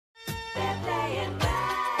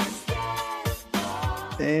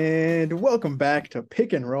And welcome back to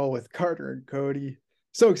Pick and Roll with Carter and Cody.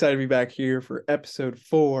 So excited to be back here for episode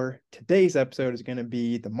 4. Today's episode is going to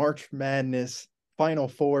be the March Madness Final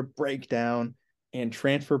Four breakdown and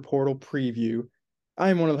transfer portal preview.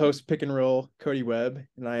 I am one of the hosts of Pick and Roll, Cody Webb,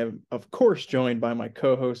 and I am, of course, joined by my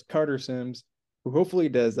co-host, Carter Sims, who hopefully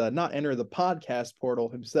does not enter the podcast portal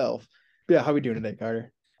himself. But yeah, how are we doing today,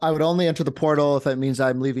 Carter? I would only enter the portal if it means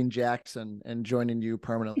I'm leaving Jackson and joining you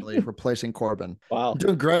permanently, replacing Corbin. Wow. I'm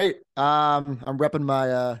doing great. I'm repping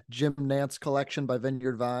my Jim Nance collection by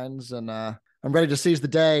Vineyard Vines, and I'm ready to seize the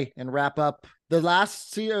day and wrap up this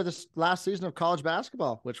last season of college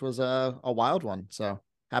basketball, which was a wild one. So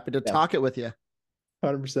happy to talk it with you.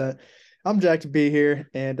 100%. I'm Jack to be here.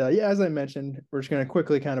 And as I mentioned, we're just going to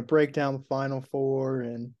quickly kind of break down the Final Four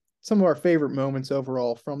and some of our favorite moments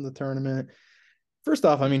overall from the tournament. First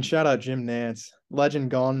off, shout out Jim Nance,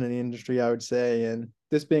 legend gone in the industry, I would say. And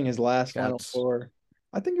this being his last Final Four,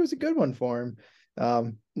 I think it was a good one for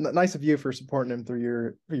him. Nice of you for supporting him through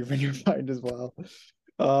your Vineyard Find as well.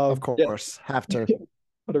 Of course, have to.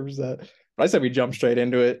 100%. But I said we jump straight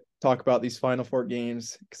into it, talk about these Final Four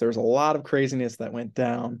games, because there was a lot of craziness that went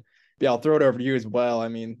down. But yeah, I'll throw it over to you as well.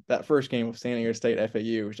 That first game of San Diego State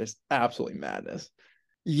FAU was just absolutely madness.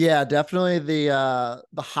 Yeah, definitely the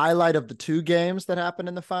highlight of the two games that happened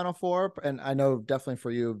in the Final Four. And I know definitely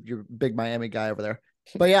for you, you're a big Miami guy over there.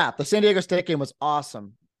 But yeah, the San Diego State game was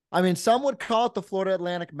awesome. Some would call it the Florida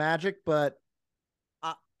Atlantic Magic, but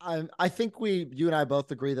I think you and I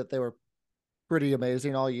both agree that they were pretty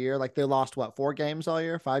amazing all year. Like they lost 4 games all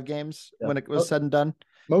year, 5 games when it was said and done.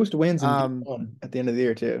 Most wins in at the end of the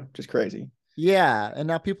year too, just crazy. Yeah, and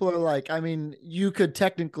now people are like, you could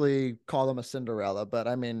technically call them a Cinderella, but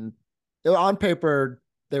on paper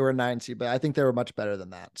they were a 9 seed, but I think they were much better than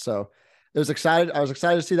that. So I was excited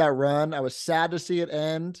to see that run. I was sad to see it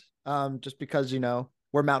end, just because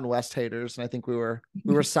we're Mountain West haters, and I think we were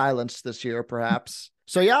silenced this year, perhaps.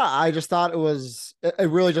 So yeah, I just thought it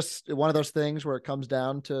really just one of those things where it comes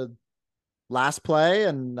down to last play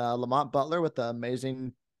and Lamont Butler with the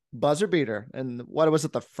amazing buzzer beater. And what was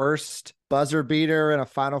it, the first buzzer beater in a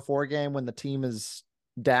Final Four game when the team is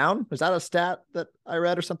down? Was that a stat that I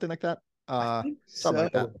read or something like that? Something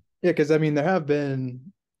like that. Yeah, because there have been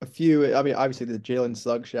a few. Obviously the Jalen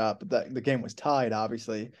Suggs shot, but the game was tied,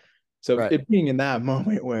 obviously. So right. It being in that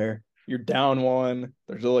moment where you're down 1,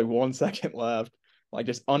 there's only 1 second left,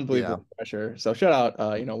 just unbelievable pressure. So shout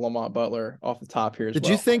out, Lamont Butler off the top here as well. Did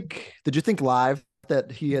you think live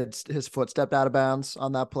that he had his foot stepped out of bounds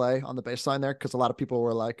on that play on the baseline there? Because a lot of people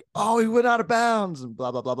were like, "Oh, he went out of bounds," and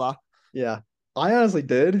blah blah blah blah. Yeah, I honestly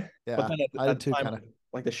did. Yeah, but then I did too. Kind of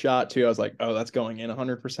like the shot too. I was like, "Oh, that's going in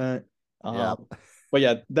 100%." Yeah. But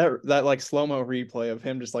yeah, that slow-mo replay of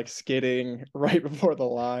him just skidding right before the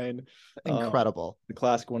line, incredible. The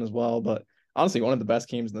classic one as well. But honestly, one of the best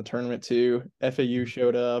games in the tournament too. FAU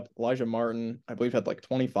showed up. Elijah Martin, I believe, had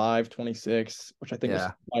 25, 26, which I think was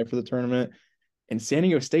high for the tournament. And San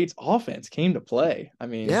Diego State's offense came to play.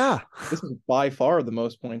 This was by far the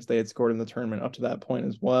most points they had scored in the tournament up to that point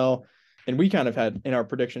as well. And we kind of had in our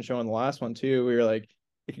prediction show in the last one too, we were like,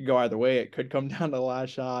 it could go either way. It could come down to the last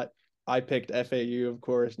shot. I picked FAU, of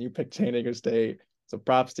course, and you picked San Diego State. So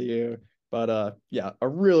props to you. But a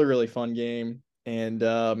really, really fun game. And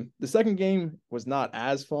the second game was not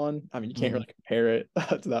as fun. You can't really compare it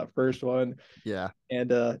to that first one. Yeah. And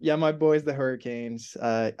my boys, the Hurricanes.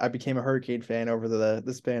 I became a Hurricane fan over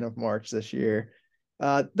the span of March this year.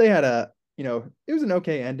 They had it was an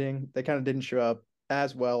okay ending. They kind of didn't show up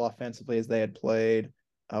as well offensively as they had played.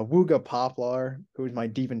 Wooga Poplar, who was my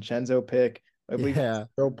DiVincenzo pick, I believe 0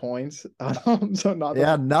 points. So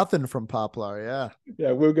nothing from Poplar. Yeah. Yeah,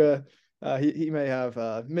 Wooga. He may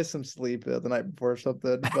have missed some sleep the night before or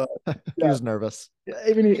something, but he was nervous.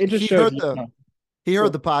 It just shows he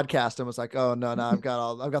heard the podcast and was like, "Oh no, I've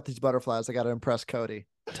got these butterflies. I got to impress Cody."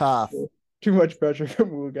 Tough. Too much pressure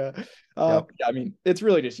from Wooga. It's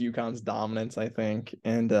really just UConn's dominance, I think,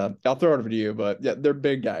 and I'll throw it over to you. But yeah, they're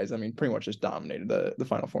big guys. Pretty much just dominated the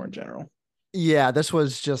Final Four in general. Yeah, this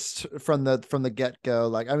was just from the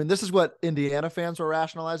get-go. This is what Indiana fans were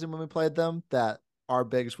rationalizing when we played them, that our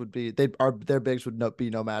bigs would be their bigs would be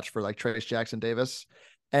no match for Trace Jackson Davis.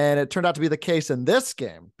 And it turned out to be the case in this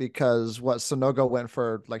game, because Sonogo went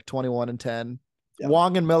for 21 and 10. Yep.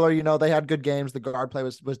 Wong and Miller, they had good games. The guard play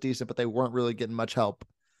was decent, but they weren't really getting much help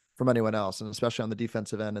from anyone else, and especially on the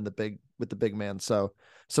defensive end and with the big man. So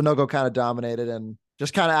Sonogo kind of dominated and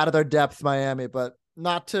just kind of out of their depth, Miami. But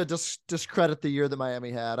not to discredit the year that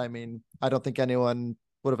Miami had. I don't think anyone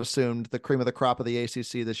would have assumed the cream of the crop of the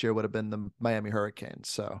ACC this year would have been the Miami Hurricanes.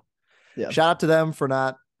 So shout out to them for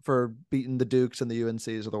not for beating the Dukes and the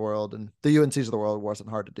UNCs of the world. And the UNCs of the world wasn't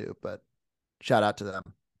hard to do, but shout out to them.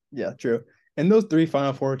 Yeah, true. And those three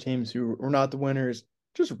Final Four teams who were not the winners,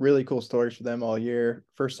 just really cool stories for them all year.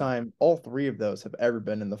 First time all three of those have ever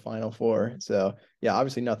been in the Final Four. So, yeah,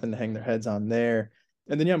 obviously nothing to hang their heads on there.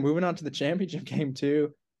 And then, yeah, moving on to the championship game,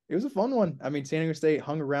 too. It was a fun one. I mean, San Diego State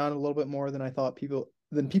hung around a little bit more than I thought people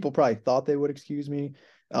probably thought they would, excuse me.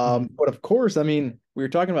 But of course, I mean, we were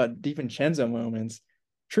talking about DiVincenzo moments.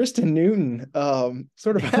 Tristan Newton,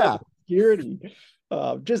 sort of security,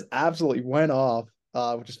 just absolutely went off,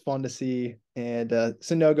 which is fun to see. And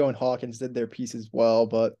Sanogo and Hawkins did their piece as well,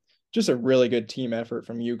 but just a really good team effort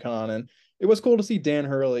from UConn. And it was cool to see Dan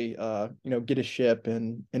Hurley, get a ship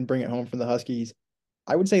and bring it home from the Huskies.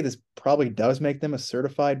 I would say this probably does make them a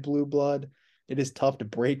certified blue blood. It is tough to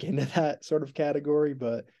break into that sort of category,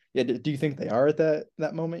 but yeah, do you think they are at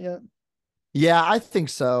that moment yet? Yeah, I think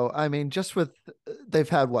so. I mean, just with they've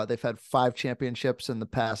had 5 championships in the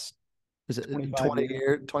past, is it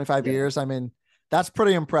 25 years? I mean, that's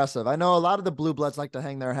pretty impressive. I know a lot of the blue bloods like to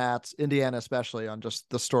hang their hats, Indiana especially, on just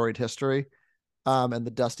the storied history and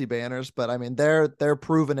the dusty banners, but I mean, they're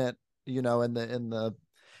proving it,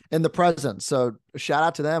 in the present. So shout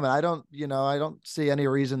out to them. And I don't see any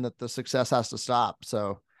reason that the success has to stop.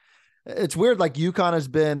 So it's weird. Like UConn has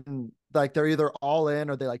been like, they're either all in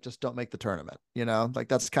or they like just don't make the tournament, like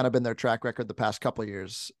that's kind of been their track record the past couple of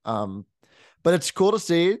years. But it's cool to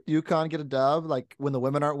see UConn get a dub. Like when the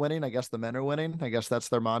women aren't winning, I guess the men are winning. I guess that's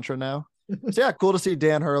their mantra now. So yeah, cool to see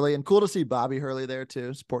Dan Hurley and cool to see Bobby Hurley there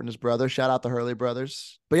too, supporting his brother. Shout out the Hurley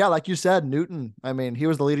brothers. But yeah, like you said, Newton, I mean, he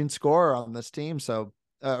was the leading scorer on this team. So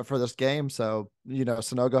for this game. So,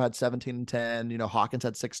 Sanogo had 17 and 10, Hawkins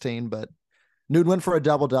had 16, but Newton went for a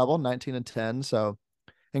double, 19 and 10. So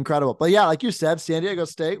incredible. But yeah, like you said, San Diego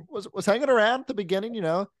State was hanging around at the beginning.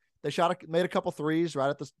 They made a couple threes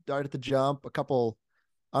right at the jump, a couple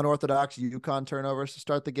unorthodox UConn turnovers to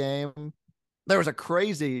start the game. There was a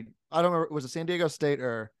crazy, I don't remember, was it San Diego State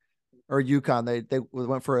or UConn? They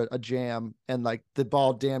went for a jam and like the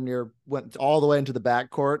ball damn near went all the way into the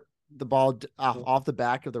backcourt. The ball off the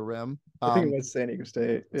back of the rim. I think it was San Diego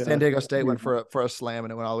State. Yeah. San Diego State went for a slam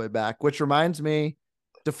and it went all the way back, which reminds me,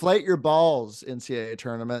 deflate your balls, NCAA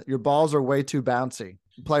tournament. Your balls are way too bouncy.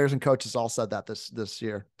 Players and coaches all said that this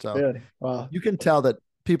year. So really? Wow. You can tell that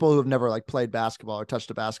people who have never like played basketball or touched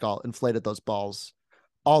a basketball inflated those balls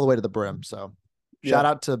all the way to the brim. So shout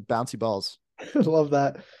out to bouncy balls. I love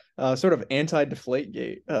that. Sort of anti-deflate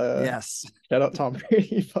gate. Yes. Shout out Tom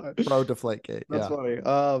Brady. Pro deflate gate. That's funny.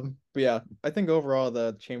 But yeah, I think overall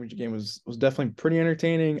the championship game was definitely pretty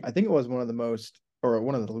entertaining. I think it was one of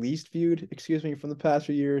the least viewed, from the past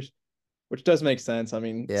few years, which does make sense. I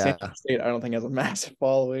mean, San Diego State, I don't think has a massive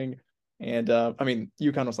following. And I mean,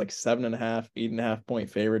 UConn was like 7.5, 8.5 point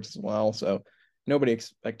favorites as well. So nobody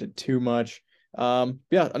expected too much.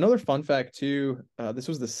 Yeah, another fun fact too. This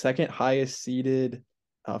was the second highest seeded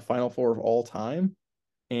Final Four of all time,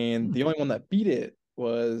 and the only one that beat it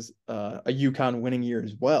was a UConn winning year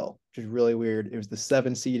as well, which is really weird. It was the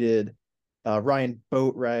 7-seeded Ryan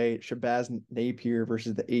Boatwright, Shabazz Napier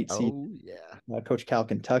versus the 8-seed Coach Cal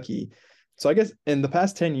Kentucky. So I guess in the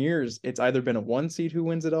past 10 years, it's either been a 1-seed who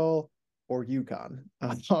wins it all or UConn.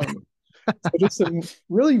 So just some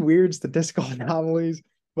really weird statistical anomalies,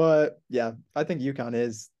 but yeah, I think UConn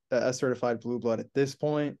is a certified blue blood at this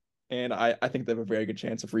point. And I think they have a very good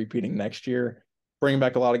chance of repeating next year, bringing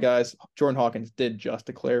back a lot of guys. Jordan Hawkins did just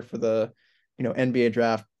declare for the, NBA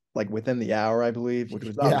draft like within the hour, I believe, which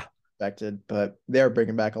was not expected. But they're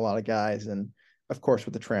bringing back a lot of guys, and of course,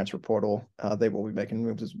 with the transfer portal, they will be making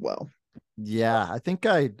moves as well. Yeah, I think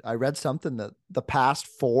I read something that the past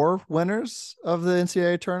 4 winners of the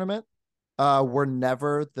NCAA tournament were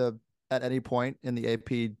never at any point in the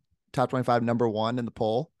AP top 25 number 1 in the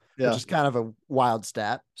poll. Which is kind of a wild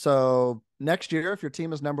stat. So next year, if your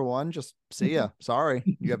team is number 1, just see ya. Sorry,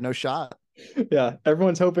 you have no shot. Yeah,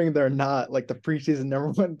 everyone's hoping they're not like the preseason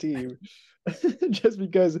number 1 team, just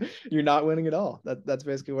because you're not winning at all. That's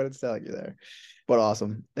basically what it's telling you there. But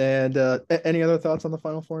awesome. And any other thoughts on the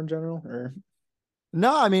Final Four in general? Or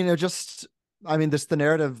no, I mean the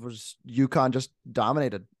narrative was UConn just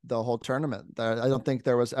dominated the whole tournament. I don't think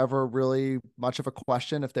there was ever really much of a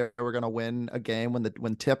question if they were going to win a game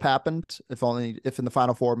when tip happened, if in the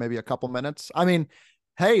Final Four, maybe a couple minutes. I mean,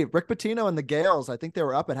 hey, Rick Pitino and the Gales, I think they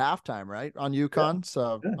were up at halftime, right, on UConn. Yeah.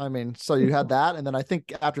 So, I mean, so you had that. And then I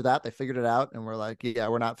think after that, they figured it out and we're like, yeah,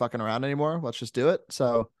 we're not fucking around anymore. Let's just do it.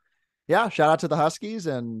 So, yeah, shout out to the Huskies.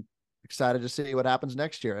 And excited to see what happens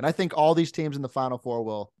next year. And I think all these teams in the Final Four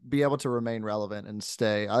will be able to remain relevant and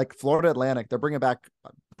stay. I like Florida Atlantic. They're bringing back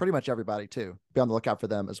pretty much everybody too. Be on the lookout for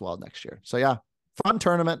them as well next year. So yeah, fun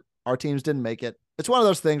tournament. Our teams didn't make it. It's one of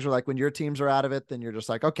those things where like when your teams are out of it, then you're just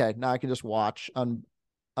like, okay, now I can just watch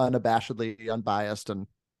unabashedly unbiased and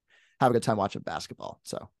have a good time watching basketball.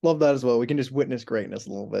 So love that as well. We can just witness greatness a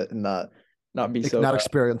little bit and not be so not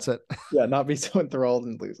experience it. Yeah, not be so enthralled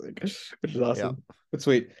in losing, which is awesome. Yeah. But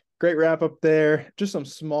sweet. Great wrap up there. Just some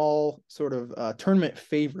small sort of tournament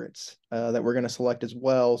favorites that we're going to select as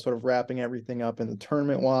well, sort of wrapping everything up in the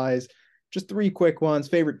tournament wise. Just 3 quick ones: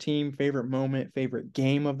 favorite team, favorite moment, favorite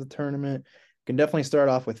game of the tournament. Can definitely start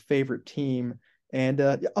off with favorite team. And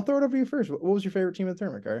I'll throw it over to you first. What was your favorite team of the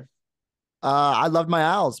tournament, Gar? I loved my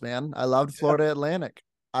Owls, man. I loved Florida Atlantic.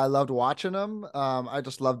 I loved watching them. I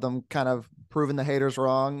just loved them kind of proving the haters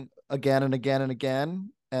wrong again and again and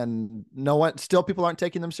again. And people aren't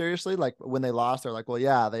taking them seriously. Like when they lost, they're like, well,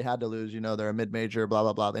 yeah, they had to lose. They're a mid-major, blah,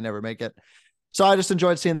 blah, blah. They never make it. So I just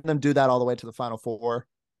enjoyed seeing them do that all the way to the Final Four.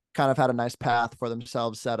 Kind of had a nice path for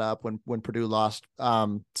themselves set up when Purdue lost.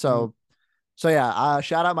 So yeah,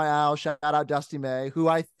 shout out my Owls, shout out Dusty May, who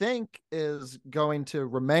I think is going to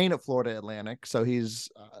remain at Florida Atlantic. So he's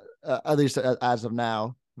at least as of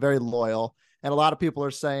now very loyal. And a lot of people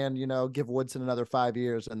are saying, give Woodson another 5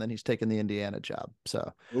 years, and then he's taking the Indiana job.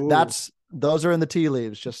 So those are in the tea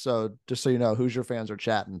leaves. Just so you know, Hoosier fans are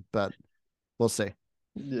chatting, but we'll see.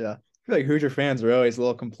 Yeah, I feel like Hoosier fans are always a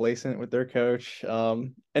little complacent with their coach.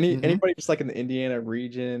 Anybody just like in the Indiana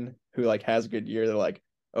region who like has a good year, they're like,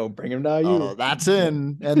 oh, bring him to IU. Oh, that's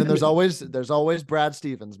in. And then there's always Brad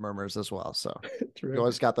Stevens murmurs as well. So you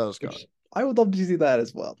always got those going. I would love to see that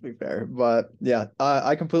as well, to be fair. But yeah,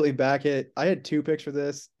 I completely back it. I had 2 picks for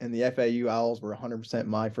this, and the FAU Owls were 100%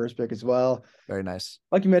 my first pick as well. Very nice.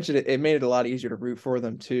 Like you mentioned, it made it a lot easier to root for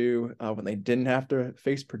them too when they didn't have to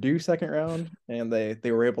face Purdue second round, and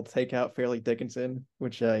they were able to take out Fairleigh Dickinson,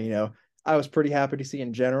 which I was pretty happy to see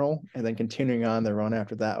in general. And then continuing on their run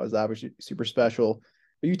after that was obviously super special.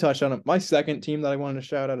 But you touched on it. My second team that I wanted to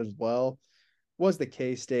shout out as well was the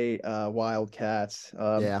K-State Wildcats.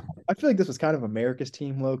 Yeah. I feel like this was kind of America's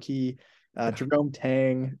team, low-key. Jerome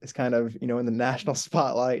Tang is kind of, in the national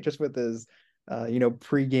spotlight just with his,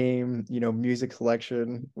 pregame, music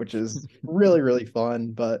selection, which is really, really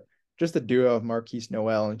fun. But just the duo of Marquise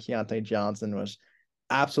Noel and Keontae Johnson was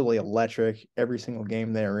absolutely electric every single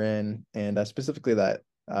game they were in. And specifically that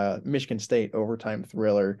Michigan State overtime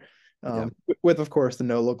thriller. With of course the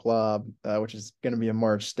no look lob, which is going to be a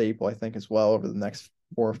March staple, I think, as well over the next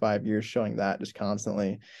 4 or 5 years, showing that just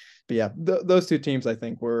constantly. But yeah, those 2 teams I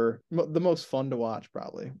think were the most fun to watch,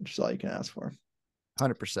 probably, which is all you can ask for.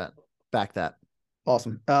 100% back that.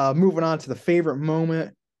 Awesome. Moving on to the favorite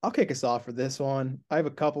moment. I'll kick us off for this one. I have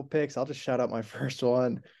a couple picks. I'll just shout out my first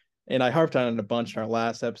one, and I harped on it a bunch in our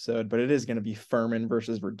last episode, but it is going to be Furman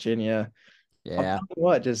versus Virginia. Yeah.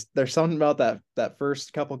 There's something about that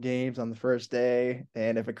first couple games on the first day,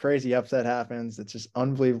 and if a crazy upset happens, it's just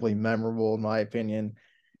unbelievably memorable in my opinion.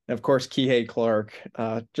 And of course, Kihei Clark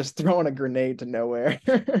just throwing a grenade to nowhere,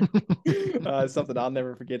 something I'll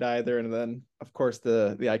never forget either. And then of course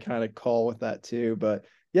the iconic call with that too. But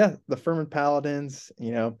yeah, the Furman Paladins,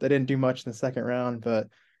 they didn't do much in the second round, but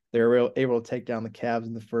they were able to take down the Cavs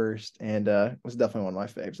in the first, and was definitely one of my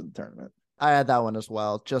faves of the tournament. I had that one as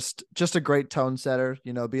well. Just a great tone setter,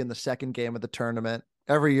 being the second game of the tournament.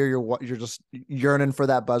 Every year you're just yearning for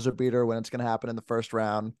that buzzer beater when it's going to happen in the first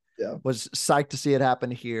round. Yeah. Was psyched to see it happen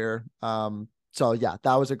here. So yeah,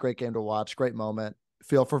 that was a great game to watch. Great moment.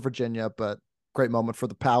 Feel for Virginia, but great moment for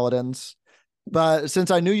the Paladins. But since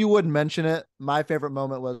I knew you wouldn't mention it, my favorite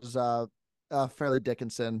moment was Fairleigh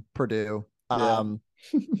Dickinson, Purdue.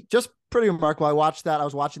 Just pretty remarkable. I watched that. I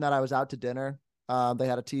was watching that. I was out to dinner. They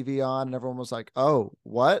had a TV on and everyone was like, oh,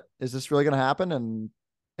 what is this really going to happen? And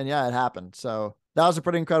yeah, it happened. So that was a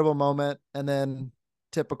pretty incredible moment. And then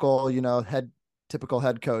typical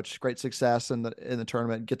head coach, great success in the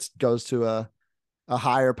tournament, goes to a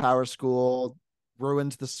higher power school,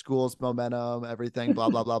 ruins the school's momentum, everything, blah,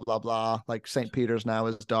 blah, blah, blah, blah. Like St. Peter's now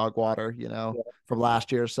is dog water, from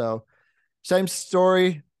last year. So same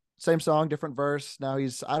story, same song, different verse. Now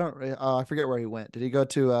I forget where he went. Did he go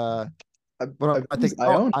to, I think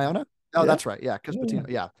Iona. Oh, yeah. That's right. Yeah. Cause Patino.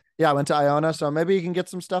 Yeah. I went to Iona. So maybe you can get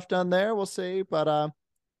some stuff done there. We'll see. But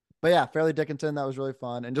yeah, Fairleigh Dickinson, that was really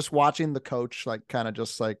fun. And just watching the coach, kind of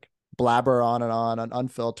just blabber on and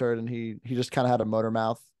unfiltered. And he just kind of had a motor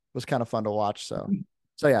mouth. It was kind of fun to watch. So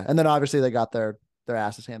yeah. And then obviously they got their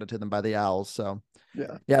asses handed to them by the Owls. So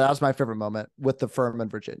yeah, that was my favorite moment with the Furman,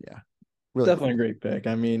 Virginia. Really definitely cool. A great pick.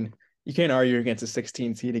 I mean, you can't argue against a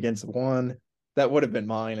 16 seed against one. That would have been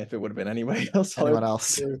mine if it would have been anybody else. Anyone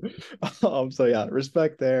else? So yeah,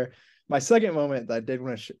 respect there. My second moment that I did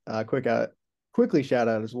want to quickly shout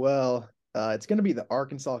out as well. It's going to be the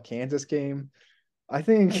Arkansas Kansas game. I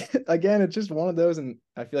think again, it's just one of those, and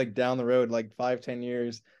I feel like down the road, like 5-10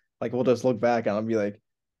 years, like we'll just look back and I'll be like,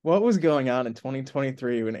 what was going on in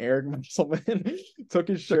 2023 when Eric Musselman took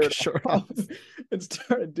his shirt off and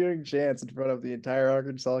started doing chants in front of the entire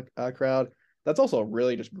Arkansas crowd? That's also a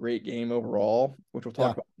really just great game overall, which we'll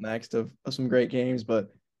talk about next of some great games. But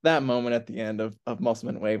that moment at the end of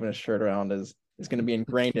Musselman waving his shirt around is going to be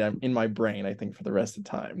ingrained in my brain, I think, for the rest of the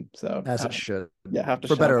time. So as it should. Yeah, have to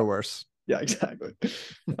for better or worse. Yeah, exactly.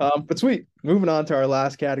 But sweet. Moving on to our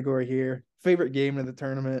last category here. Favorite game of the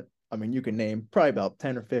tournament. I mean, you can name probably about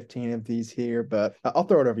 10 or 15 of these here, but I'll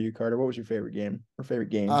throw it over to you, Carter. What was your favorite game or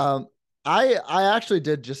favorite games? I actually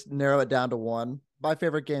did just narrow it down to one. My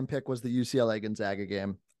favorite game pick was the UCLA Gonzaga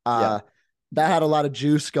game. That had a lot of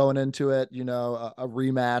juice going into it, you know, a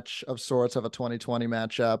rematch of sorts of a 2020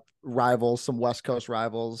 matchup, rivals, some West Coast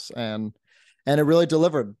rivals, and it really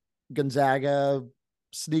delivered. Gonzaga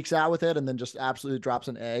sneaks out with it and then just absolutely drops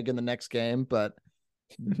an egg in the next game. But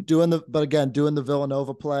doing the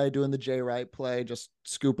Villanova play, doing the Jay Wright play, just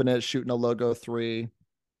scooping it, shooting a logo three,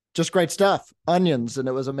 just great stuff. Onions, and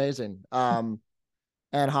it was amazing.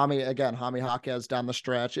 And Hami Jaquez down the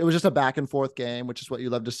stretch. It was just a back and forth game, which is what you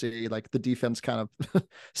love to see. Like the defense kind of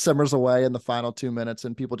simmers away in the final 2 minutes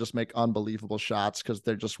and people just make unbelievable shots because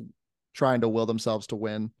they're just trying to will themselves to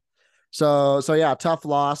win. So yeah, tough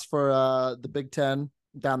loss for the Big Ten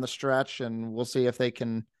down the stretch. And we'll see if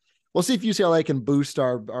UCLA can boost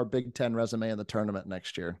our Big Ten resume in the tournament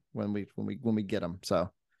next year when we get them. So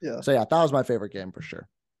yeah, that was my favorite game for sure.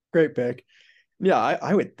 Great pick. Yeah,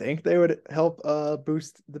 I would think they would help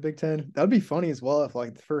boost the Big Ten. That'd be funny as well if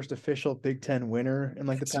like the first official Big Ten winner in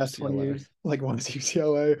like the past 20 years like was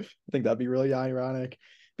UCLA. I think that'd be really ironic.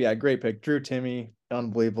 But yeah, great pick. Drew Timme,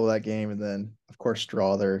 unbelievable that game. And then of course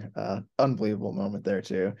Strawther, unbelievable moment there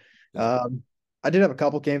too. I did have a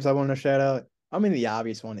couple games I wanted to shout out. I mean, the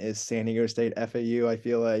obvious one is San Diego State FAU. I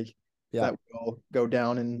feel like that will go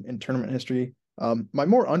down in tournament history. My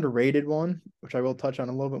more underrated one, which I will touch on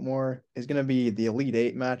a little bit more, is going to be the Elite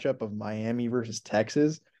Eight matchup of Miami versus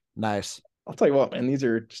Texas. Nice. I'll tell you what, man, these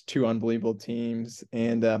are just two unbelievable teams.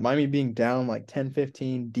 And Miami being down like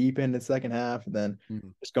 10-15 deep into the second half, and then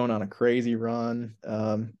just going on a crazy run.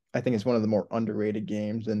 I think it's one of the more underrated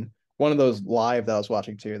games. And one of those live that I was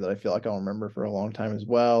watching too that I feel like I'll remember for a long time as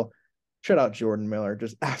well. Shout out Jordan Miller,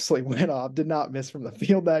 just absolutely went off, did not miss from the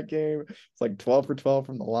field that game. It's like 12 for 12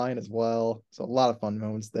 from the line as well. So a lot of fun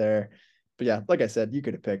moments there. But yeah, like I said, you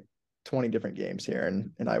could have picked 20 different games here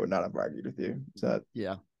and I would not have argued with you. So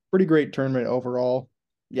yeah, pretty great tournament overall.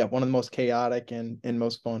 Yeah, one of the most chaotic and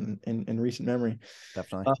most fun in recent memory.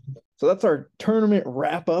 Definitely. So that's our tournament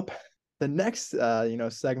wrap up. The next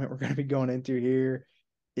segment we're going to be going into here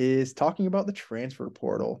is talking about the transfer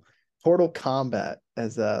portal combat,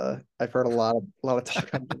 as I've heard a lot of talk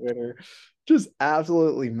on Twitter. Just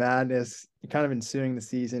absolutely madness kind of ensuing the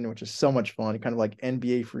season, which is so much fun, kind of like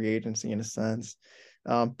NBA free agency in a sense.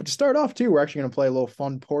 But to start off too, we're actually going to play a little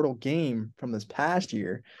fun portal game from this past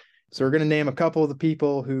year. So we're going to name a couple of the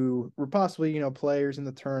people who were possibly, players in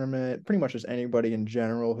the tournament, pretty much just anybody in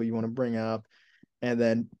general who you want to bring up. And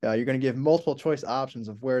then you're going to give multiple choice options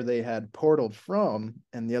of where they had portaled from,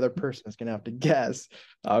 and the other person is going to have to guess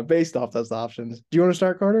based off those options. Do you want to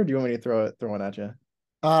start, Carter? Or do you want me to throw one at you?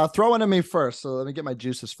 Throw one at me first. So let me get my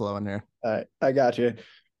juices flowing here. All right, I got you.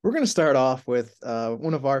 We're going to start off with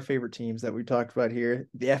one of our favorite teams that we talked about here,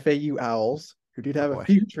 the FAU Owls, who did have a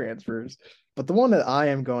few transfers. But the one that I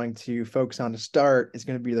am going to focus on to start is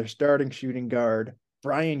going to be their starting shooting guard,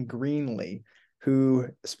 Brian Greenlee, who,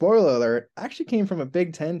 spoiler alert, actually came from a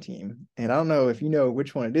Big Ten team. And I don't know if you know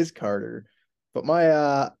which one it is, Carter, but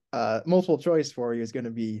my multiple choice for you is going to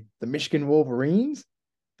be the Michigan Wolverines,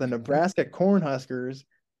 the Nebraska Cornhuskers,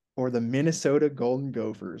 or the Minnesota Golden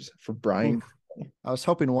Gophers for Brian. I was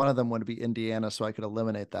hoping one of them would be Indiana so I could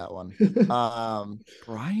eliminate that one.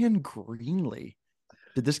 Brian Greenlee.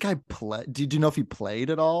 Did this guy play? Did you know if he played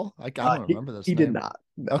at all? I don't remember this. He did not.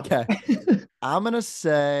 No. Okay. I'm going to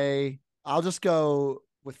say... I'll just go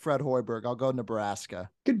with Fred Hoiberg. I'll go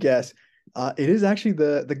Nebraska. Good guess. It is actually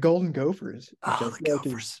the Golden Gophers. The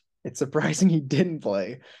Gophers. It's surprising he didn't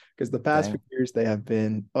play because the past few years they have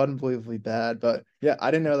been unbelievably bad. But yeah,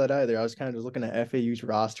 I didn't know that either. I was kind of just looking at FAU's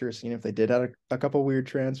roster, seeing if they did have a couple weird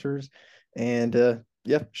transfers. And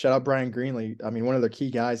shout out Brian Greenlee. I mean, one of their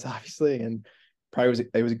key guys, obviously, and probably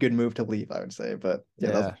it was a good move to leave, I would say. But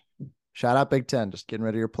yeah. Shout out Big Ten, just getting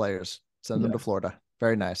rid of your players, send them Yeah. to Florida.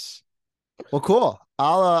 Very nice. Well, cool.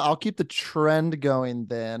 I'll keep the trend going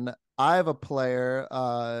then. I have a player.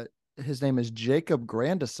 His name is Jacob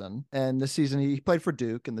Grandison, and this season he played for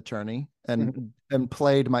Duke in the tourney, Mhm. and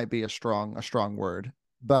played might be a strong word,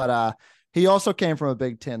 but he also came from a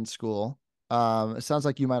Big Ten school. It sounds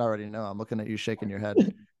like you might already know. I'm looking at you shaking your head.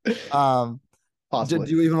 Um, do Possibly.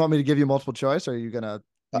 you even want me to give you multiple choice, or are you gonna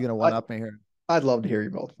one I, up me here? I'd love to hear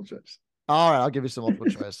your multiple choice. All right, I'll give you some multiple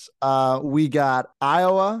choice. We got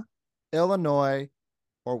Iowa, Illinois,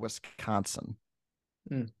 or Wisconsin.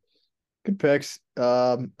 Mm, good picks.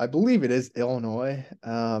 I believe it is Illinois.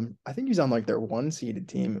 I think he's on like their one seeded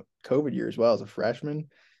team COVID year as well as a freshman.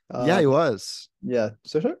 Yeah, Uh, he was. yeah.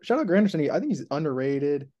 So shout out Granderson. I think he's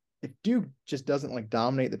underrated. If Duke just doesn't like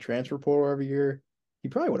dominate the transfer portal every year, he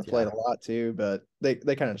probably would have played Yeah. a lot too. But they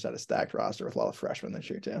kind of just had a stacked roster with a lot of freshmen this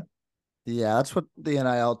year too. Yeah, that's what the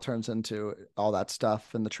NIL turns into, all that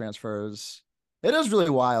stuff and the transfers. It is really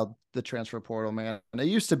wild, the transfer portal, man. And it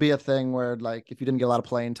used to be a thing where, like, if you didn't get a lot of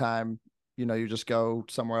playing time, you just go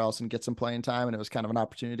somewhere else and get some playing time, and it was kind of an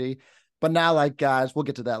opportunity. But now, like, guys, we'll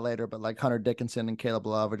get to that later, but like Hunter Dickinson and Caleb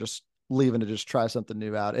Love are just leaving to just try something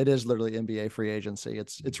new out. It is literally NBA free agency.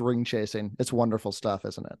 It's ring chasing. It's wonderful stuff,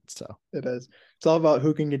 isn't it? So, It is. It's all about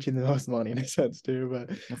who can get you the most money in a sense too.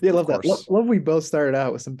 But yeah, of love that. Love, course, love we both started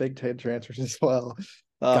out with some Big Ten transfers as well.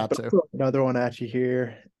 got But I'll to. throw another one at you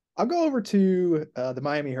here. I'll go over to the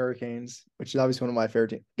Miami Hurricanes, which is obviously one of my favorite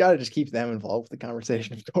teams. Got to just keep them involved with the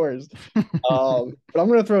conversation, of course. But I'm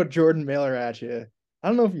going to throw Jordan Miller at you. I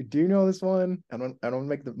don't know if you do know this one. I don't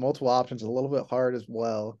make the multiple options a little bit hard as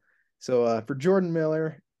well. So for Jordan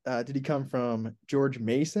Miller, did he come from George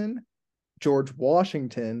Mason, George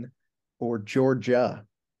Washington, or Georgia?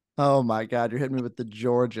 Oh my God, you're hitting me with the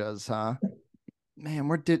Georgias, huh? Man,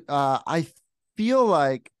 where did feel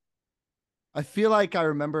like I feel like I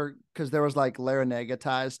remember because there was like Larinaga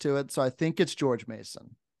ties to it, so I think it's George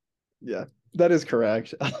Mason. Yeah, that is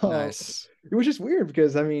correct. Nice. It was just weird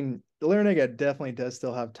because I mean, Larinaga definitely does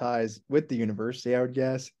still have ties with the university, I would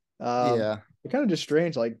guess. Yeah. It kind of just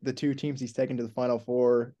strange, like the two teams he's taken to the Final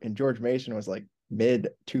Four, and George Mason was like mid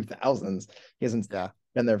 2000s. He hasn't Yeah.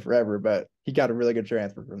 been there forever, but he got a really good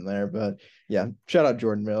transfer from there. But yeah, shout out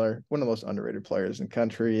Jordan Miller, one of the most underrated players in the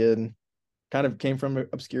country, and kind of came from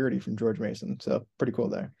obscurity from George Mason. So pretty cool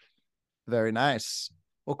there. Very nice.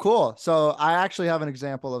 Well, cool. So I actually have an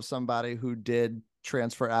example of somebody who did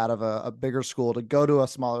transfer out of a bigger school to go to a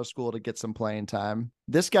smaller school to get some playing time.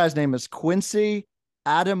 This guy's name is Quincy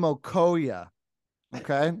Adamokoya.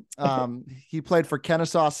 Okay. He played for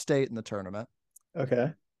Kennesaw State in the tournament.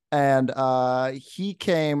 Okay. And he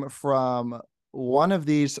came from one of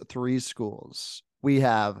these three schools. We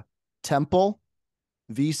have Temple,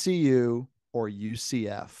 VCU, or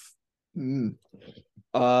UCF. Mm.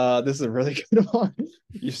 This is a really good one.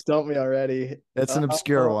 You stumped me already. It's an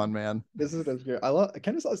obscure one, man. This is obscure. I love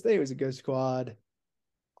Kennesaw State was a good squad.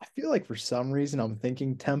 I feel like for some reason I'm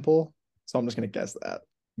thinking Temple, so I'm just gonna guess that.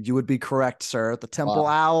 You would be correct, sir. The Temple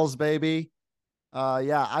Wow. Owls, baby.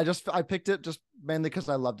 Yeah, I picked it just mainly because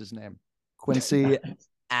I loved his name, Quincy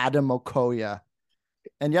Adam Okoya.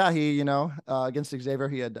 And yeah, he, against Xavier,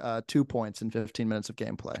 he had 2 points in 15 minutes of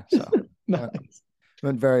gameplay. So Nice.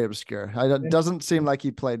 went very obscure. It doesn't seem like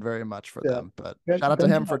he played very much for Yeah. them, but Ben, shout out to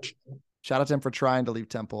ben him for trying to leave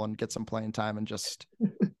Temple and get some playing time, and just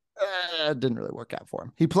it didn't really work out for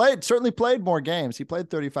him. He certainly played more games. He played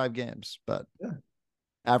 35 games, but yeah.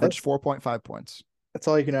 averaged That's 4.5 points. that's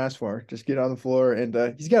all you can ask for. Just get on the floor, and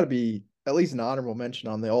he's got to be at least an honorable mention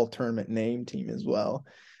on the all tournament name team as well.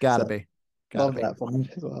 Gotta So be. Gotta love be. that for him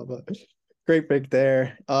as well. But great pick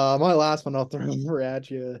there. My last one I'll throw over at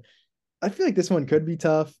you. I feel like this one could be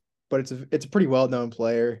tough, but it's a pretty well known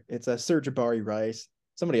player. It's a Sir Jabari Rice,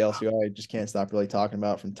 somebody else who I just can't stop really talking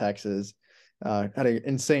about from Texas. Had an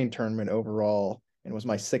insane tournament overall and was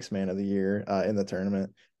my sixth man of the year in the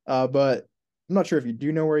tournament. But I'm not sure if you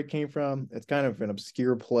do know where he came from. It's kind of an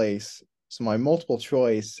obscure place. So my multiple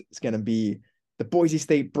choice is going to be the Boise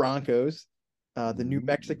State Broncos, the New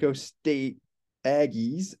Mexico State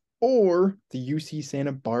Aggies, or the UC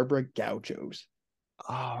Santa Barbara Gauchos.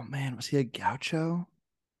 Oh man, was he a gaucho?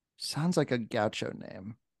 Sounds like a gaucho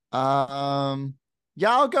name.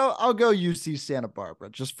 Yeah, I'll go UC Santa Barbara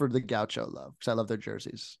just for the gaucho love because I love their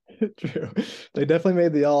jerseys. True. They definitely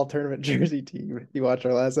made the all tournament jersey team. If you watch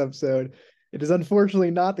our last episode, it is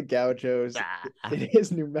unfortunately not the Gauchos. Ah. It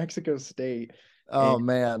is New Mexico State. And Oh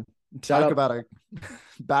man, shout talk out, about a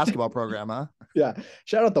basketball program, huh? yeah,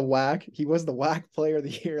 shout out the WAC. He was the WAC player of the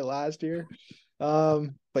year last year. But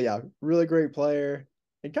yeah, really great player.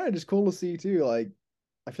 And kind of just cool to see too. Like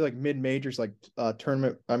I feel like mid-majors, like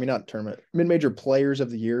tournament, I mean, not tournament, mid-major players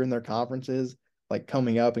of the year in their conferences, like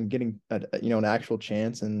coming up and getting, an actual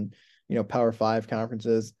chance and, Power Five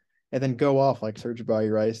conferences and then go off like Serge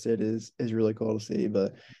Ibaka Rice did is really cool to see.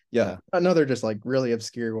 But yeah, another just like really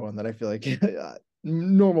obscure one that I feel like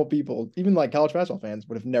normal people, even like college basketball fans,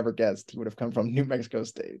 would have never guessed he would have come from New Mexico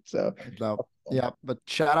State. So no, yeah, but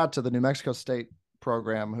shout out to the New Mexico State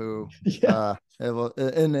program who,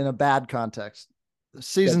 in a bad context,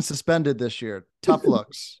 season suspended this year. Tough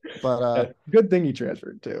looks, but good thing he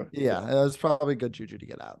transferred too. Yeah, it was probably good juju to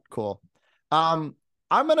get out. Cool.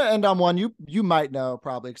 I'm gonna end on one you might know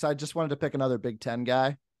probably because I just wanted to pick another Big Ten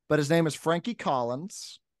guy, but his name is Frankie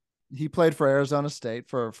Collins. He played for Arizona State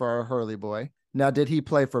for our Hurley boy. Now, did he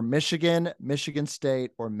play for Michigan, Michigan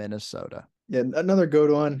State, or Minnesota? Yeah, another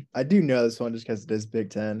good one. I do know this one just because it is Big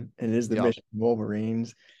Ten and it is the Michigan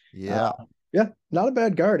Wolverines. Yeah. Yeah, not a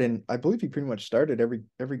bad guard, and I believe he pretty much started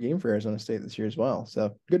every game for Arizona State this year as well.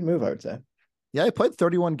 So good move, I would say. Yeah, he played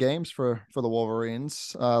 31 games for the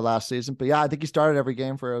Wolverines last season. But yeah, I think he started every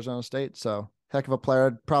game for Arizona State. So heck of a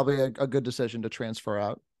player. Probably a good decision to transfer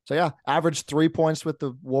out. So yeah, averaged 3 points with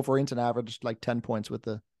the Wolverines and averaged like 10 points with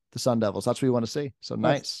the Sun Devils. That's what we want to see. So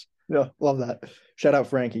nice. Yeah, love that. Shout out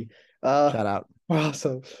Frankie. Shout out. Wow,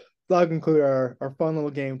 so that'll conclude our fun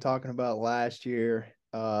little game talking about last year.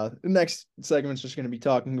 The next segment is just going to be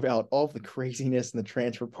talking about all of the craziness in the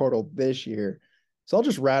transfer portal this year. So I'll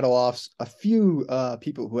just rattle off a few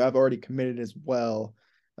people who have already committed as well,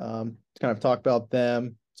 to kind of talk about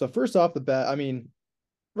them. So first off the bat, I mean,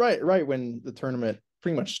 right when the tournament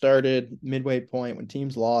pretty much started, midway point, when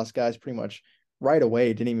teams lost, guys pretty much right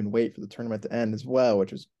away didn't even wait for the tournament to end as well,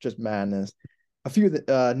 which was just madness. A few of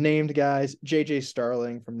the named guys, J.J.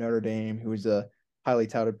 Starling from Notre Dame, who is a highly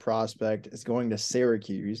touted prospect, is going to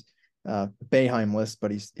Syracuse, Boeheim list,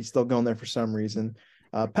 but he's still going there for some reason.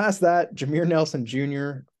 Past that, Jameer Nelson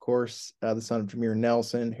Jr., of course, the son of Jameer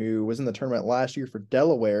Nelson, who was in the tournament last year for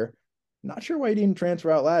Delaware. Not sure why he didn't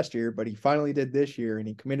transfer out last year, but he finally did this year, and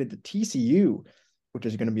he committed to TCU, which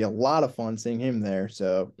is going to be a lot of fun seeing him there.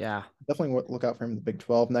 So yeah, definitely look out for him in the Big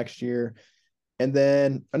 12 next year. And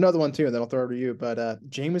then another one too, and then I'll throw it to you. But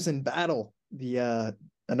Jamison Battle, the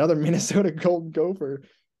another Minnesota Golden Gopher,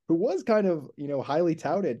 who was kind of highly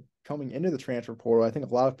touted coming into the transfer portal. I think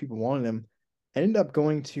a lot of people wanted him. Ended up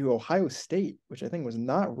going to Ohio State, which I think was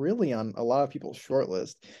not really on a lot of people's short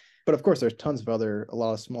list. But of course, there's tons of a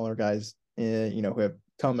lot of smaller guys, who have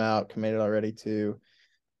come out, committed already too.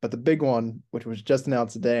 But the big one, which was just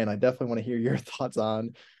announced today, and I definitely want to hear your thoughts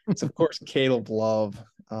on, it's of course Caleb Love.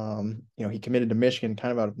 He committed to Michigan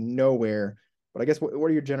kind of out of nowhere. But I guess what are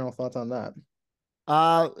your general thoughts on that?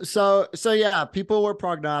 So yeah, people were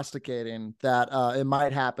prognosticating that it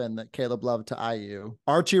might happen that Caleb Love to IU.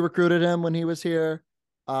 Archie recruited him when he was here.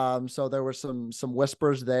 So there were some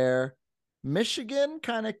whispers there. Michigan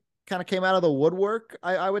kind of came out of the woodwork,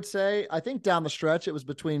 I would say. I think down the stretch it was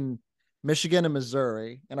between Michigan and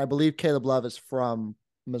Missouri, and I believe Caleb Love is from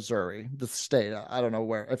Missouri, the state. I don't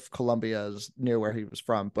know if Columbia is near where he was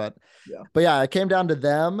from, but yeah, it came down to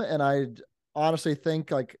them, and I honestly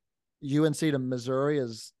think like UNC to Missouri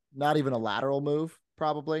is not even a lateral move,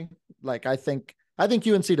 probably. Like I think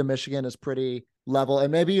UNC to Michigan is pretty level,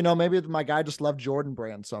 and maybe my guy just loved Jordan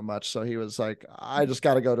Brand so much, so he was like, I just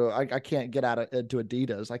got to go to. I can't get out of to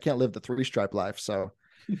Adidas. I can't live the 3-stripe life, so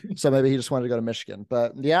maybe he just wanted to go to Michigan.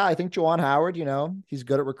 But yeah, I think Juwan Howard, he's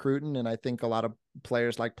good at recruiting, and I think a lot of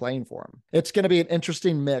players like playing for him. It's going to be an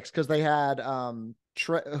interesting mix because they had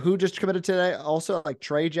who just committed today, also like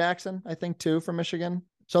Trey Jackson, I think too, from Michigan.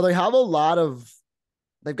 So they've got a lot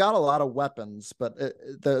of weapons, but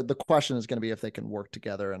the question is going to be if they can work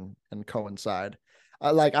together and coincide.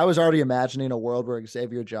 I was already imagining a world where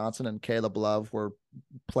Xavier Johnson and Caleb Love were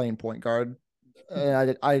playing point guard.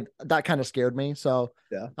 And I that kind of scared me. So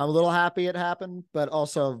yeah, I'm a little happy it happened, but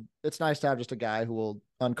also it's nice to have just a guy who will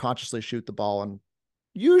unconsciously shoot the ball and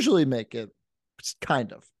usually make it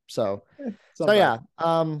kind of. So yeah,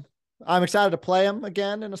 I'm excited to play him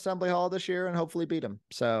again in Assembly Hall this year and hopefully beat him.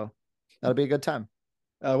 So that'll be a good time.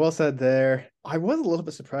 Well said there. I was a little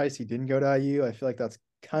bit surprised he didn't go to IU. I feel like that's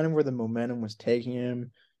kind of where the momentum was taking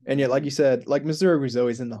him. And yet, like you said, like Missouri was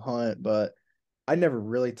always in the hunt, but I never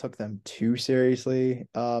really took them too seriously.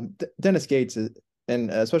 Dennis Gates, and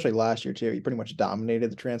especially last year too, he pretty much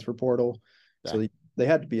dominated the transfer portal. Yeah. So they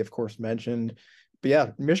had to be, of course, mentioned. But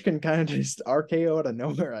yeah, Michigan kind of just RKO out of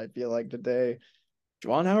nowhere, I feel like, today.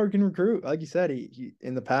 Juwan Howard can recruit. Like you said, he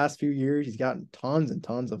in the past few years, he's gotten tons and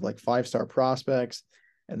tons of like 5-star prospects.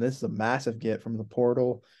 And this is a massive get from the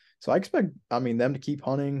portal. So I expect, them to keep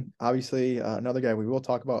hunting. Obviously, another guy we will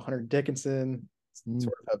talk about, Hunter Dickinson, Mm.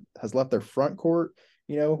 sort of has left their front court,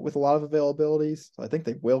 with a lot of availabilities. So I think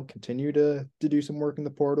they will continue to do some work in the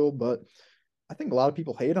portal, but I think a lot of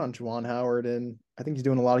people hate on Juwan Howard, and I think he's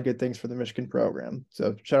doing a lot of good things for the Michigan program.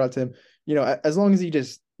 So shout out to him. As long as he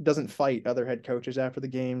just doesn't fight other head coaches after the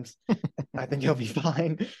games, I think he'll be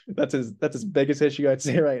fine. That's his biggest issue, I'd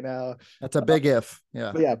say, right now. That's a big if.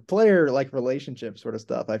 Yeah. But yeah, player like relationship sort of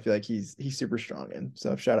stuff, I feel like he's super strong in.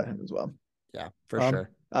 So shout out him as well. Yeah, for sure.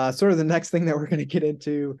 Sort of the next thing that we're going to get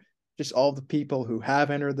into, just all the people who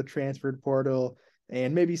have entered the transferred portal,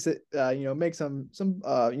 and maybe make some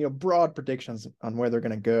broad predictions on where they're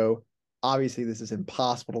going to go. Obviously, this is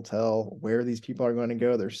impossible to tell where these people are going to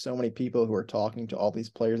go. There's so many people who are talking to all these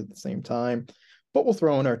players at the same time, but we'll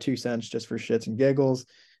throw in our 2 cents just for shits and giggles.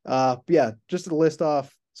 But yeah, just to list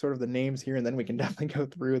off sort of the names here, and then we can definitely go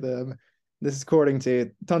through them. This is according to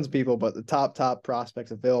tons of people, but the top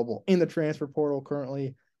prospects available in the transfer portal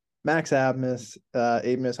currently: Max Abmas, however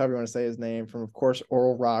you want to say his name, from, of course,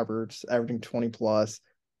 Oral Roberts, averaging 20 plus.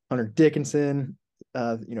 Hunter Dickinson,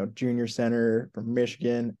 junior center from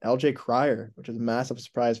Michigan. LJ Cryer, which is a massive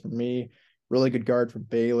surprise for me. Really good guard from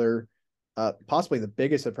Baylor. Possibly the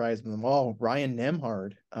biggest surprise of them all, Ryan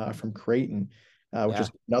Nemhard from Creighton, which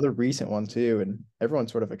is another recent one too. And everyone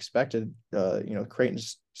sort of expected,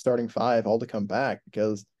 Creighton's starting 5 all to come back,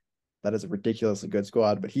 because that is a ridiculously good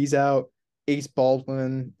squad. But he's out. Ace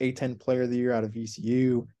Baldwin, A10 Player of the Year out of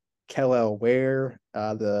VCU. Kellel Ware,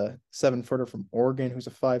 the 7-footer from Oregon, who's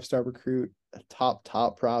a 5-star recruit, a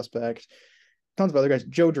top prospect. Tons of other guys.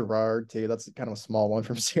 Joe Girard, too. That's kind of a small one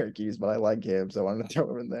from Syracuse, but I like him, so I wanted to throw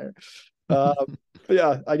him in there. But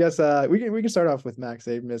yeah, I guess we can start off with Max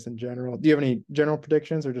Abmas in general. Do you have any general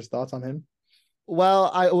predictions or just thoughts on him? Well,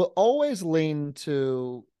 I will always lean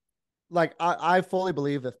to, like, I fully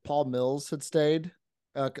believe if Paul Mills had stayed,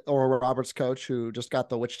 or Roberts' coach, who just got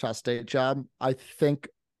the Wichita State job, I think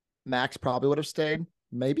Max probably would have stayed.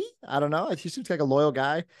 Maybe. I don't know. He seems like a loyal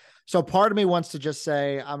guy. So part of me wants to just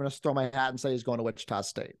say, I'm going to throw my hat and say he's going to Wichita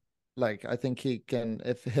State. Like, I think he can,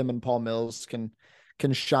 if him and Paul Mills can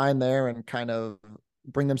shine there and kind of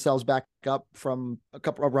bring themselves back up from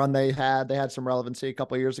a run they had some relevancy a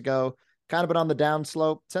couple of years ago, kind of been on the down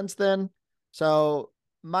slope since then. So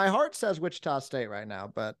my heart says Wichita State right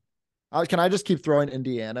now, but can I just keep throwing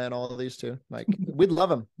Indiana and all of these too? Like, we'd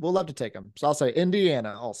love him. We'll love to take him. So I'll say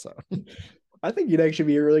Indiana also. I think he'd actually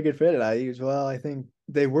be a really good fit at IU as well. I think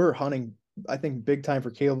they were hunting, I think, big time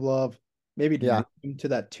for Caleb Love, maybe to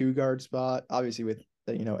that 2-guard spot. Obviously, with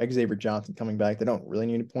Xavier Johnson coming back, they don't really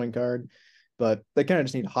need a point guard, but they kind of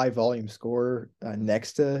just need a high volume scorer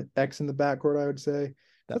next to X in the backcourt, I would say.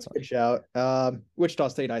 That's a good shout. Wichita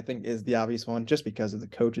State, I think, is the obvious one just because of the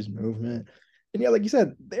coach's movement. And yeah, like you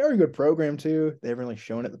said, they are a good program too. They haven't really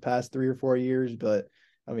shown it the past 3 or 4 years, but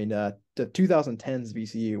I mean, the 2010s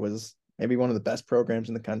VCU was maybe one of the best programs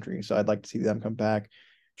in the country. So I'd like to see them come back.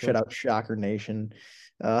 Sure. Shout out Shocker Nation.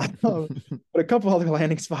 But a couple other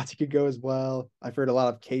landing spots you could go as well. I've heard a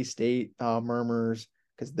lot of K-State murmurs,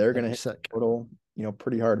 because they're going to hit the portal,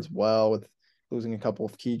 pretty hard as well, with losing a couple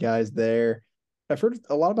of key guys there. I've heard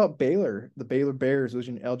a lot about Baylor, the Baylor Bears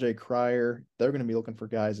losing LJ Cryer. They're going to be looking for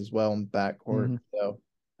guys as well in the backcourt. Mm-hmm. So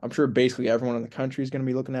I'm sure basically everyone in the country is going to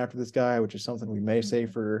be looking after this guy, which is something we may say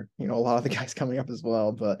for, a lot of the guys coming up as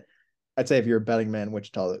well. But I'd say if you're a betting man,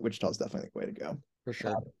 Wichita's definitely the way to go. For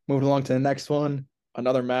sure. Moving along to the next one,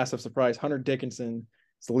 another massive surprise. Hunter Dickinson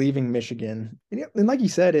is leaving Michigan. And like you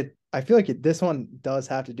said, I feel like this one does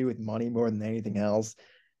have to do with money more than anything else,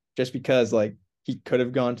 just because like he could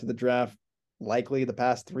have gone to the draft likely the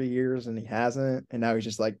past 3 years and he hasn't, and now he's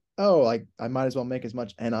just like, oh, like I might as well make as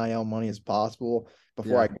much NIL money as possible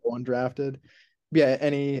before I go undrafted. Yeah,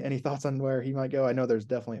 any thoughts on where he might go? I know there's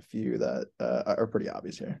definitely a few that are pretty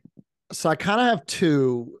obvious here. So I kind of have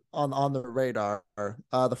 2 on the radar.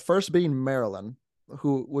 The first being Maryland,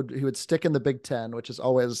 who would stick in the Big Ten, which is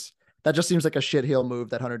always, that just seems like a shit heel move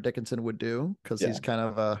that Hunter Dickinson would do, because he's kind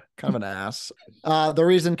of an ass. The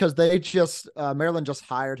reason, because they just Maryland just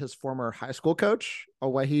hired his former high school coach,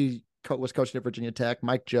 or he was coaching at Virginia Tech,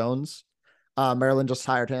 Mike Jones. Maryland just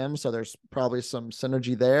hired him, so there's probably some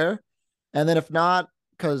synergy there. And then if not,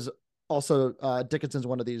 because also Dickinson's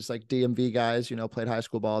one of these like DMV guys, played high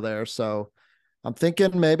school ball there. So I'm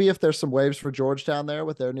thinking maybe if there's some waves for Georgetown there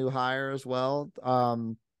with their new hire as well.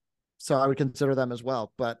 So I would consider them as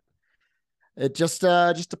well. But it just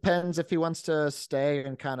depends if he wants to stay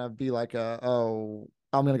and kind of be like I'm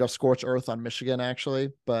going to go scorch earth on Michigan,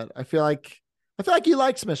 actually. But I feel like he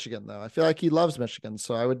likes Michigan, though. I feel like he loves Michigan.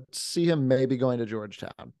 So I would see him maybe going to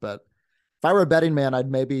Georgetown. But if I were a betting man,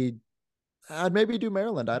 I'd maybe do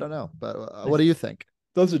Maryland. I don't know. But what do you think?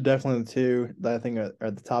 those are definitely the two that I think are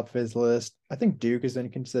at the top of his list. I think Duke is in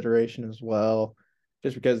consideration as well,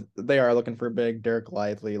 just because they are looking for a big. Derek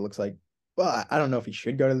Lively looks like, well, I don't know if he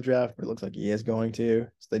should go to the draft, but it looks like he is going to.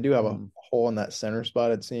 So they do have a hole in that center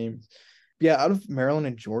spot, it seems. Yeah, out of Maryland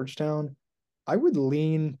and Georgetown, I would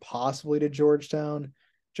lean possibly to Georgetown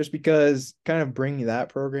just because kind of bringing that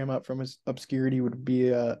program up from his obscurity would be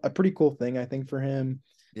a pretty cool thing, I think, for him.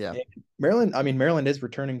 Yeah. And Maryland, I mean, Maryland is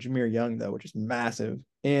returning Jameer Young, though, which is massive.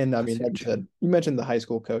 And I mean, like you mentioned the high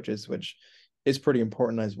school coaches, which is pretty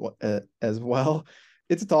important as well.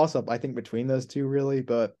 It's a toss up, I think, between those two, really.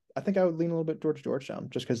 But I think I would lean a little bit towards Georgetown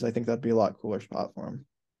just because I think that'd be a lot cooler spot for him.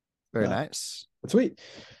 Very nice. But sweet.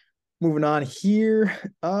 Moving on here,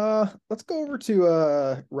 let's go over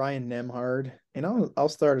to Ryan Nemhard, and I'll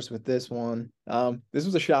start us with this one. This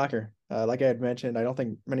was a shocker. Like I had mentioned, I don't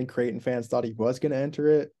think many Creighton fans thought he was going to enter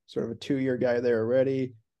it. Sort of a 2-year guy there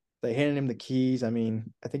already. They handed him the keys. I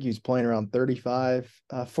mean, I think he was playing around 35,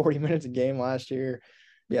 40 minutes a game last year.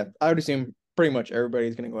 Yeah, I would assume pretty much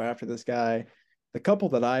everybody's going to go after this guy. The couple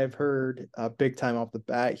that I've heard big time off the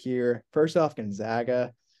bat here. First off,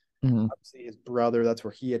 Gonzaga. Obviously, his brother, that's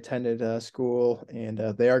where he attended school, and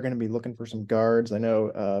they are going to be looking for some guards. I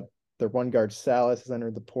know their one guard, Salas, has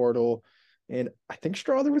entered the portal, and I think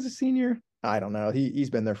Strother was a senior. I don't know.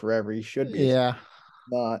 He's been there forever. He should be. Yeah.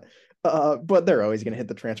 Not. But they're always going to hit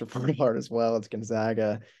the transfer portal hard as well. It's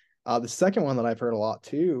Gonzaga. The second one that I've heard a lot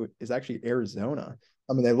too is actually Arizona.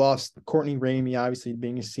 I mean, they lost Courtney Ramey, obviously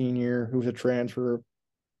being a senior, who was a transfer,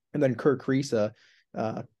 and then Kirk Risa,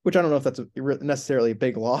 which I don't know if that's necessarily a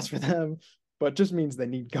big loss for them, but just means they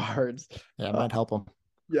need guards. Yeah, it might help them.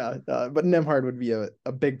 Yeah, but Nemhard would be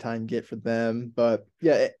a big time get for them. But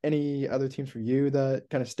yeah, any other teams for you that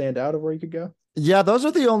kind of stand out of where you could go? Yeah, those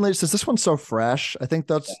are the only, since this one's so fresh, I think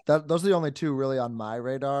those are the only two really on my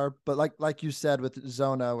radar. But like you said with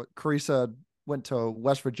Zona, Carissa went to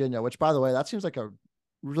West Virginia, which by the way, that seems like a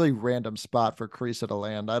really random spot for Carissa to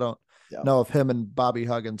land. I don't know if him and Bobby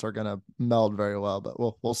Huggins are gonna meld very well, but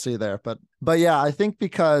we'll see there. But yeah, I think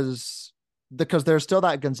because there's still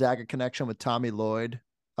that Gonzaga connection with Tommy Lloyd,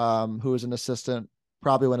 who was an assistant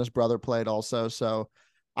probably when his brother played also. So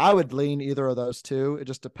I would lean either of those two. It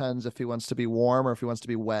just depends if he wants to be warm or if he wants to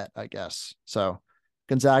be wet, I guess. So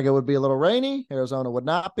Gonzaga would be a little rainy. Arizona would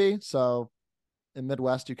not be. So in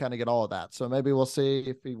Midwest, you kind of get all of that. So maybe we'll see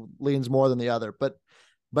if he leans more than the other. But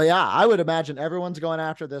yeah, I would imagine everyone's going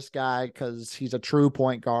after this guy because he's a true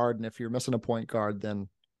point guard. And if you're missing a point guard, then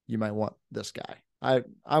you might want this guy.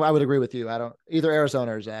 I would agree with you. I don't either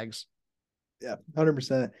Arizona or Zags. Yeah,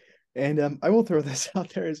 100%. And I will throw this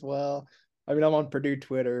out there as well. I mean, I'm on Purdue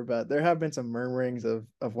Twitter, but there have been some murmurings of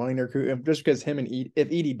wanting to recruit him just because him and if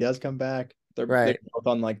Edey does come back, they're both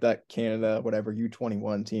on like that Canada, whatever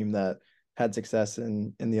U21 team that had success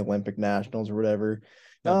in the Olympic nationals or whatever.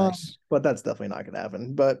 Nice. But that's definitely not going to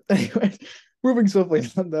happen. But anyway, moving swiftly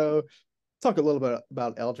on though, talk a little bit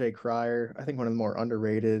about LJ Cryer. I think one of the more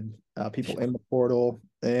underrated people in the portal,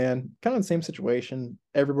 and kind of the same situation.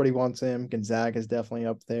 Everybody wants him. Gonzaga is definitely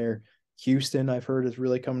up there. Houston, I've heard, is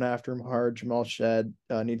really coming after him hard. Jamal Shedd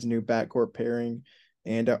needs a new backcourt pairing,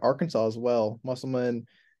 and Arkansas as well. Musselman,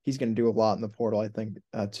 he's going to do a lot in the portal, I think,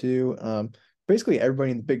 too. Basically,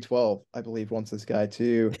 everybody in the Big 12, I believe, wants this guy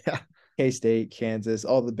too. Yeah. K-State, Kansas,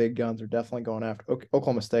 all the big guns are definitely going after.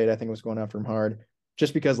 Oklahoma State, I think, was going after him hard,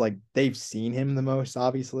 just because like they've seen him the most.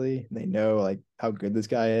 Obviously, they know like how good this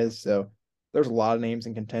guy is. So there's a lot of names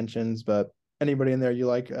and contentions, but anybody in there you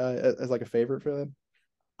like as like a favorite for them?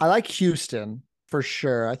 I like Houston for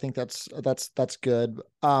sure. I think that's good.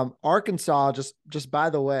 Arkansas, just by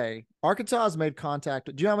the way, Arkansas has made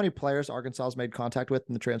contact. Do you know how many players Arkansas has made contact with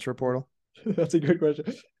in the transfer portal? That's a good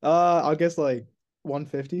question. I'll guess like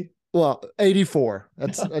 150. Well, 84.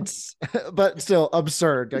 That's but still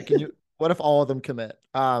absurd. Like, what if all of them commit?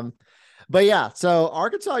 But yeah, so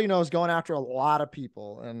Arkansas, is going after a lot of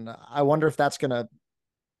people, and I wonder if that's gonna.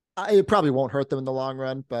 It probably won't hurt them in the long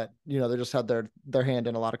run, but they just had their hand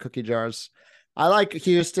in a lot of cookie jars. I like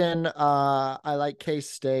Houston. I like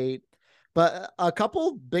K-State, but a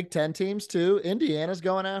couple Big Ten teams too. Indiana's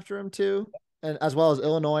going after him too, and as well as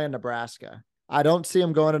Illinois and Nebraska. I don't see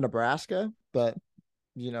him going to Nebraska, but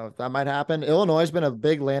that might happen. Illinois has been a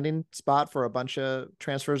big landing spot for a bunch of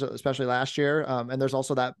transfers, especially last year. And there's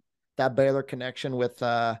also that Baylor connection with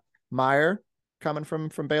Meyer coming from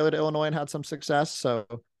Baylor to Illinois and had some success. So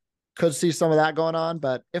could see some of that going on,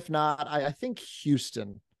 but if not, I think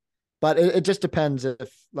Houston. But it just depends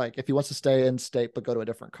if he wants to stay in state but go to a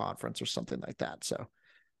different conference or something like that.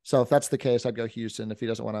 So if that's the case, I'd go Houston. If he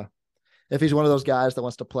doesn't want to, if he's one of those guys that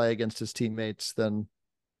wants to play against his teammates, then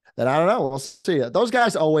then I don't know. We'll see. Those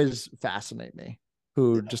guys always fascinate me,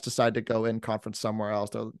 who just decide to go in conference somewhere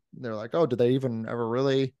else. They're like, oh, do they even ever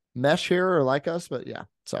really mesh here or like us? But yeah,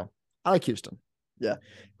 so I like Houston. Yeah,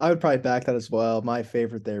 I would probably back that as well. My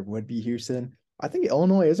favorite there would be Houston. I think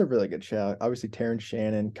Illinois is a really good shout. Obviously, Terrence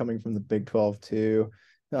Shannon coming from the Big 12 too.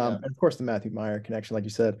 Yeah. And of course, the Matthew Meyer connection, like you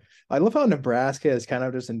said. I love how Nebraska is kind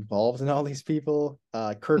of just involved in all these people.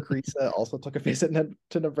 Kirk Risa also took a visit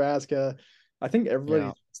to Nebraska. I think everybody Yeah.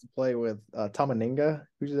 wants to play with Tamaninga,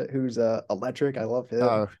 who's electric. I love him.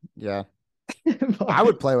 Oh, yeah. I But-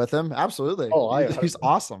 would play with him. Absolutely. oh, He's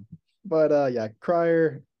awesome. but yeah,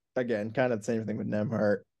 Cryer again, kind of the same thing with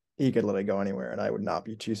Nemhart. He could literally go anywhere, and I would not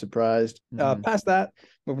be too surprised. Mhm. Past that,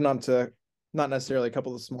 moving on to not necessarily a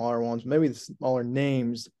couple of the smaller ones, maybe the smaller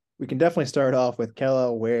names. We can definitely start off with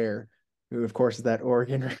Kella Ware, who of course is that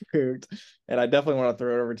Oregon recruit, and I definitely want to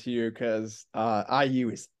throw it over to you because IU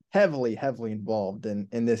is heavily involved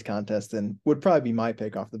in this contest, and would probably be my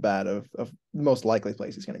pick off the bat of the most likely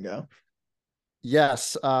place he's going to go.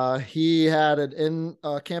 Yes, he had an in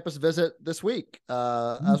campus visit this week.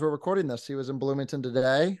 As we're recording this, he was in Bloomington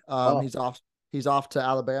today. Oh, He's off to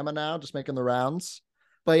Alabama now, just making the rounds.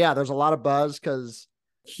 But yeah, there's a lot of buzz because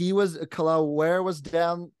Kalel Ware was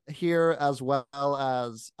down here as well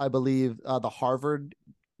as I believe the Harvard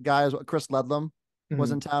guys. Chris Ledlam was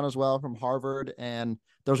mhm. in town as well from Harvard, and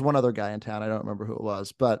there's one other guy in town. I don't remember who it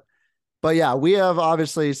was, but yeah, we have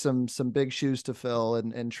obviously some big shoes to fill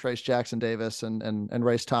in Trace Jackson Davis and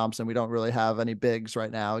Race Thompson. We don't really have any bigs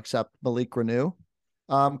right now except Malik Renew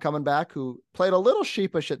coming back, who played a little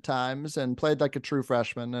sheepish at times and played like a true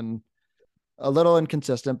freshman and a little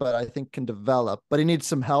inconsistent, but I think can develop. But he needs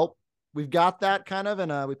some help. We've got that kind of,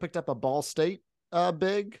 and we picked up a Ball State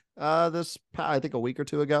big this I think a week or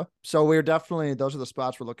two ago. So we're definitely those are the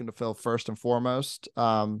spots we're looking to fill first and foremost.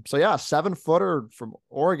 So yeah, 7-footer from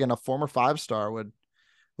Oregon, a former 5-star would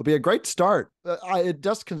be a great start. It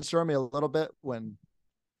does concern me a little bit when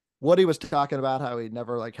Woody was talking about how he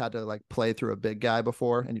never like had to like play through a big guy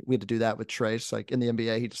before, and we had to do that with Trace. Like in the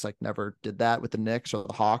NBA, he just like never did that with the Knicks or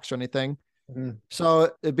the Hawks or anything. Mhm.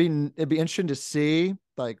 So it'd be interesting to see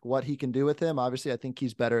like what he can do with him. Obviously, I think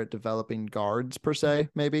he's better at developing guards per se,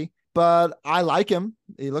 maybe. But I like him.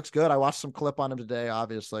 He looks good. I watched some clip on him today,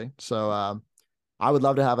 obviously. So I would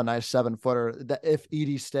love to have a nice 7-footer that if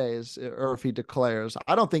Edie stays or if he declares.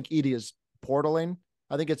 I don't think Edie is portaling.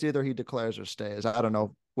 I think it's either he declares or stays. I don't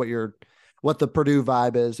know what the Purdue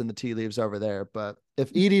vibe is in the tea leaves over there. But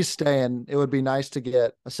if Edie's staying, it would be nice to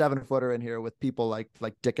get a 7-footer in here with people like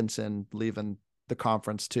Dickinson leaving the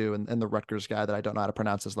conference too, and the Rutgers guy that I don't know how to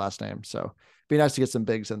pronounce his last name. So it'd be nice to get some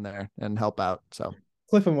bigs in there and help out. So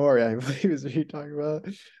Cliff Amore, I believe is what you're talking about.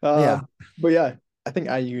 yeah, But yeah, I think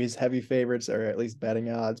IU's heavy favorites or at least betting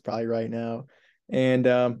odds probably right now. And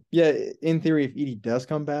yeah, in theory, if Edie does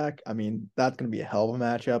come back, I mean, that's going to be a hell of a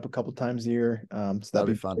matchup a couple times a year. So that'll be that'd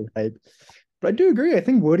be fun. pretty hype. But I do agree. I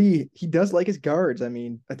think Woody, he does like his guards. I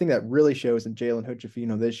mean, I think that really shows in Jalen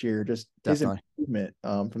Hood-Schifino this year, just his Definitely. improvement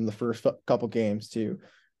from the first couple games to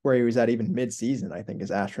where he was at even mid-season, I think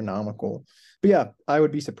is astronomical. But yeah, I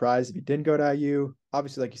would be surprised if he didn't go to IU.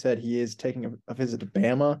 Obviously, like you said, he is taking a visit to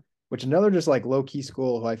Bama, which another just like low-key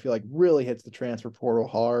school who I feel like really hits the transfer portal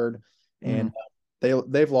hard. And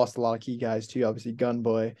Mm. they've lost a lot of key guys too, obviously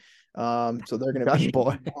Gunboy. So they're going to Gun be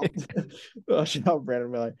boy. shout out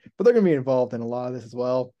Brandon Miller, but they're going to be involved in a lot of this as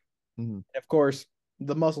well. Mm. And of course,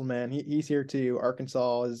 the muscle man, he's here too.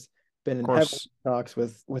 Arkansas has been Of in heavy course. talks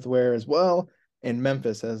with Ware as well, and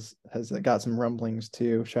Memphis has got some rumblings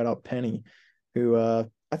too. Shout out Penny, who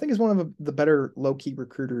I think is one of the better low key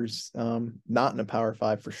recruiters, not in a Power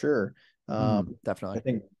Five for sure. I Definitely.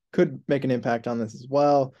 think could make an impact on this as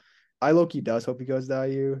well. I low key does hope he goes to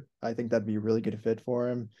IU. I think that'd be a really good fit for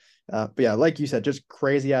him. But yeah, like you said, just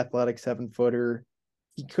crazy athletic 7-footer.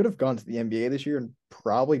 He could have gone to the NBA this year and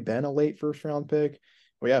probably been a late first round pick.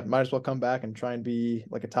 But yeah, might as well come back and try and be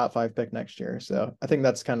like a top 5 pick next year. So I think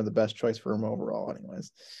that's kind of the best choice for him overall,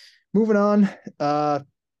 anyways. Moving on. I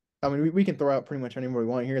mean, we can throw out pretty much anyone we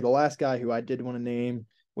want here. The last guy who I did want to name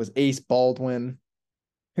was Ace Baldwin,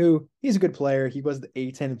 who he's a good player. He was the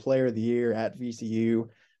A10 player of the year at VCU.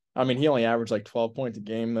 I mean, he only averaged like 12 points a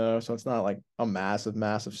game, though, so it's not like a massive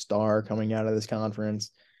star coming out of this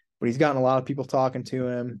conference. But he's gotten a lot of people talking to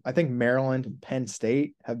him. I think Maryland and Penn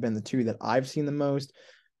State have been the two that I've seen the most.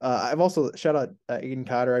 I've also shout out Aiden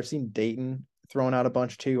Cotter. I've seen Dayton throwing out a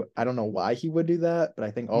bunch too. I don't know why he would do that, but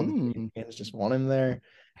I think all the Mm. fans just want him there.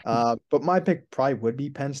 But my pick probably would be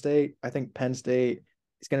Penn State. I think Penn State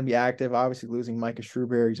is going to be active. Obviously, losing Micah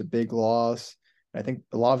Shrewberry is a big loss. I think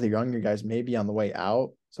a lot of the younger guys may be on the way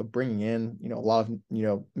out. So bringing in, a lot of,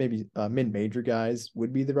 maybe mid-major guys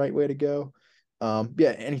would be the right way to go.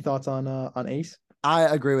 Yeah. Any thoughts on Ace? I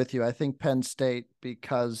agree with you. I think Penn State,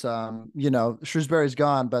 because Shrewsbury's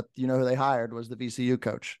gone, but you know who they hired was the VCU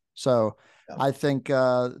coach. So Yeah. I think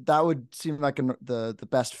that would seem like the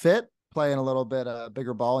best fit, playing a little bit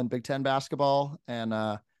bigger ball in Big Ten basketball, and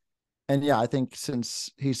yeah, I think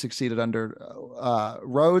since he succeeded under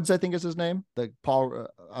Rhodes, I think is his name. The Paul,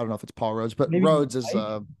 I don't know if it's Paul Rhodes, but Maybe Rhodes is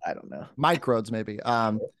I don't know. Mike Rhodes maybe.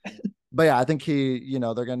 But yeah, I think they're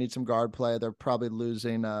gonna need some guard play. They're probably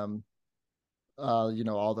losing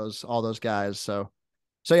all those guys. So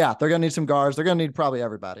yeah, they're gonna need some guards. They're gonna need probably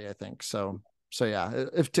everybody, I think. So yeah,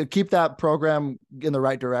 if to keep that program in the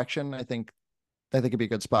right direction, I think it'd be a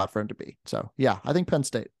good spot for him to be. So yeah, I think Penn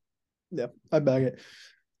State. Yeah, I bag it.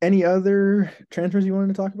 Any other transfers you wanted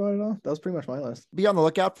to talk about at all? That was pretty much my list. Be on the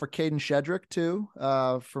lookout for Caden Shedrick too,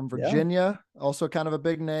 from Yeah. Virginia, also kind of a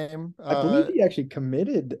big name. I believe he actually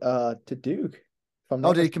committed to Duke. If I'm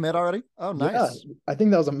did he commit already? Oh, nice. Yeah, I think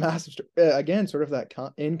that was a massive, again, sort of that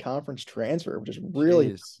in-conference transfer, which is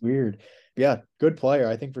really weird. But yeah, good player.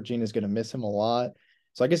 I think Virginia's going to miss him a lot.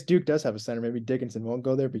 So I guess Duke does have a center. Maybe Dickinson won't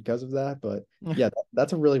go there because of that. But yeah,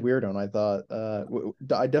 that's a really weird one. I thought.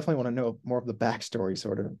 I definitely want to know more of the backstory,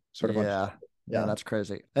 sort of. Yeah, that's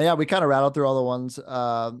crazy. And yeah, we kind of rattled through all the ones.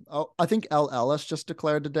 I think L. Ellis just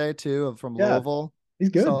declared today too from Louisville. He's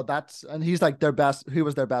good. So he's like their best. He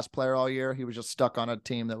was their best player all year. He was just stuck on a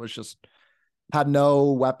team that was just had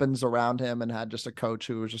no weapons around him and had just a coach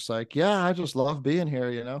who was just like, yeah, I just love being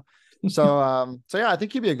here. So yeah, I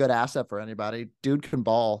think he'd be a good asset for anybody. Dude can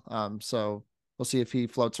ball. So we'll see if he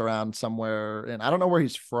floats around somewhere. And I don't know where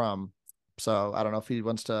he's from. So I don't know if he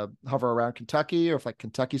wants to hover around Kentucky or if like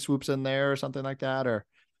Kentucky swoops in there or something like that, or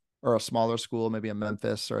a smaller school, maybe a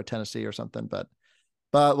Memphis or a Tennessee or something. But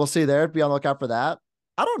we'll see there. Be on the lookout for that.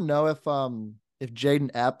 I don't know if Jaden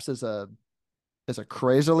Epps is a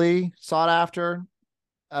crazily sought after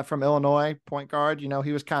from Illinois point guard.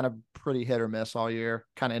 He was kind of pretty hit or miss all year,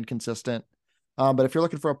 kind of inconsistent. But if you're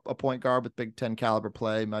looking for a point guard with Big Ten caliber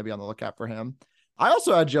play, might be on the lookout for him. I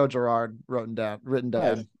also had Joe Girard written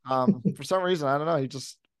down. For some reason, I don't know. He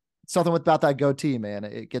just something about that goatee, man.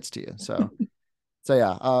 It gets to you. So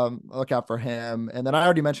yeah, look out for him. And then I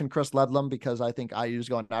already mentioned Chris Ledlum because I think IU's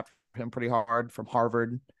going after him pretty hard from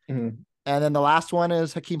Harvard. Mm-hmm. And then the last one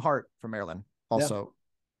is Hakeem Hart from Maryland, also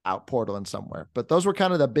out Portland somewhere. But those were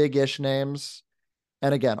kind of the big-ish names.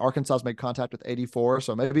 And again, Arkansas's made contact with 84,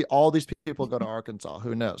 so maybe all these people go to Arkansas.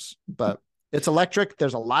 Who knows? But it's electric.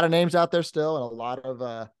 There's a lot of names out there still, and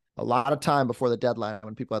a lot of time before the deadline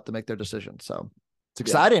when people have to make their decision. So it's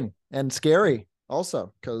exciting and scary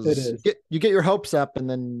also because you get your hopes up and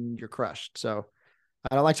then you're crushed. So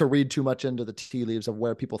I don't like to read too much into the tea leaves of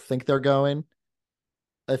where people think they're going,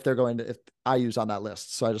 if IU's on that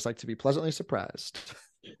list. So I just like to be pleasantly surprised.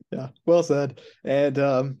 Yeah, well said. And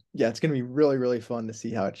yeah, it's gonna be really, really fun to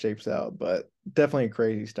see how it shapes out. But definitely a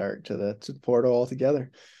crazy start to the portal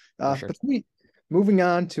altogether. Sure. But moving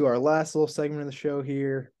on to our last little segment of the show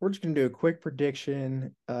here, we're just gonna do a quick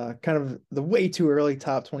prediction, kind of the way too early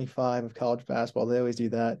top 25 of college basketball. They always do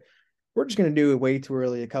that. We're just gonna do it way too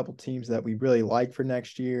early. A couple teams that we really like for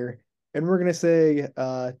next year, and we're gonna say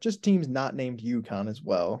just teams not named UConn as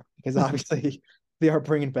well, because obviously they are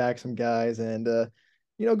bringing back some guys and.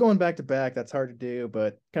 Going back to back, that's hard to do,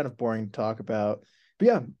 but kind of boring to talk about. But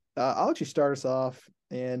yeah, I'll let you start us off.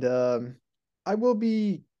 And I will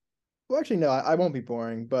be, well, actually, no, I won't be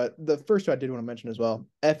boring. But the first two I did want to mention as well,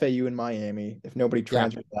 FAU and Miami, if nobody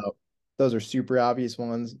transfers out, those are super obvious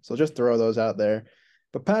ones. So just throw those out there.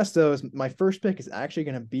 But past those, my first pick is actually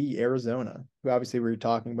going to be Arizona, who obviously we were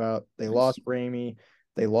talking about. They lost Ramey.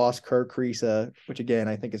 They lost Kirk Kriisa, which again,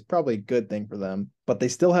 I think is probably a good thing for them, but they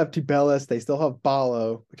still have Tubelis. They still have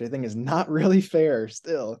Ballo, which I think is not really fair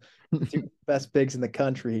still. Two best bigs in the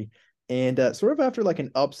country. And sort of after like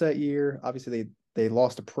an upset year, obviously they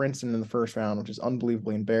lost to Princeton in the first round, which is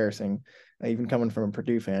unbelievably embarrassing, even coming from a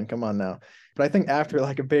Purdue fan. Come on now. But I think after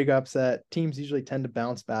like a big upset, teams usually tend to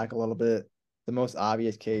bounce back a little bit. The most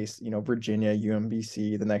obvious case, Virginia,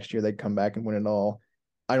 UMBC, the next year they come back and win it all.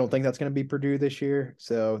 I don't think that's going to be Purdue this year.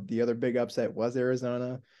 So the other big upset was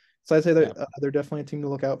Arizona. So I'd say that they're definitely a team to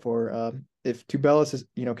look out for. If Tubelis is,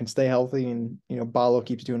 can stay healthy and, Ballo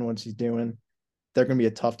keeps doing what he's doing, they're going to be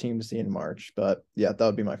a tough team to see in March. But yeah, that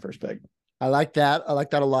would be my first pick. I like that. I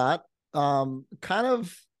like that a lot. Kind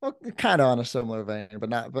of on a similar vein,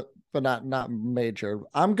 but not major.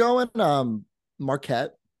 I'm going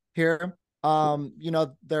Marquette here.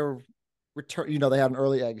 They're return. They had an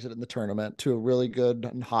early exit in the tournament to a really good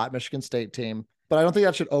and hot Michigan State team. but I don't think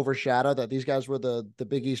that should overshadow that these guys were the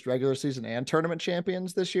Big East regular season and tournament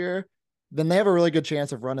champions this year. Then they have a really good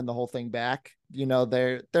chance of running the whole thing back.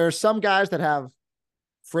 There are some guys that have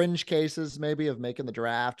fringe cases maybe of making the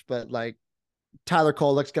draft, but like Tyler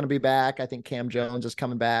Kolek's going to be back. I think Cam Jones is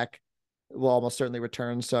coming back, will almost certainly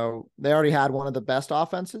return. So they already had one of the best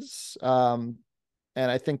offenses. And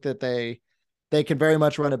I think that they can very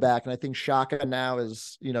much run it back. And I think Shaka now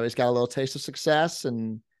is, he's got a little taste of success,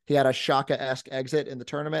 and he had a Shaka-esque exit in the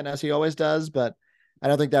tournament, as he always does. But I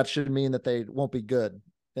don't think that should mean that they won't be good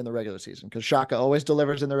in the regular season, because Shaka always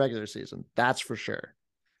delivers in the regular season. That's for sure.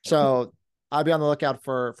 So I'll be on the lookout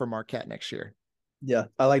for Marquette next year. Yeah,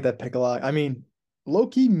 I like that pick a lot. I mean,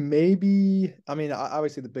 low-key, maybe, I mean,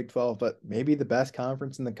 obviously the Big 12, but maybe the best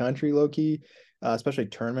conference in the country, low-key, especially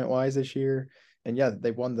tournament-wise this year. And yeah,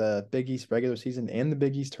 they won the Big East regular season and the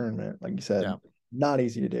Big East tournament. Like you said, not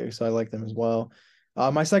easy to do. So I like them as well.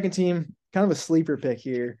 My second team, kind of a sleeper pick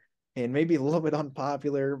here, and maybe a little bit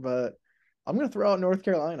unpopular, but I'm going to throw out North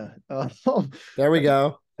Carolina. There we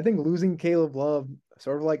go. I think losing Caleb Love,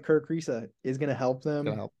 sort of like Kirk Risa, is going to help them.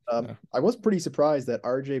 Yeah. I was pretty surprised that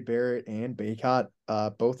RJ Barrett and Baycott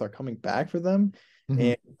both are coming back for them. Mm-hmm.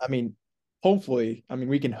 And I mean, hopefully,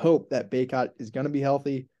 we can hope that Baycott is going to be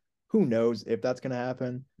healthy. Who knows if that's going to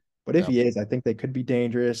happen? But if he is, I think they could be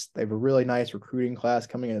dangerous. They have a really nice recruiting class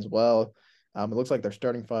coming in as well. It looks like their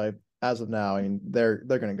starting five as of now. I mean, they're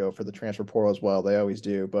going to go for the transfer portal as well. They always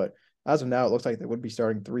do. But as of now, it looks like they would be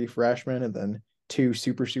starting 3 freshmen and then 2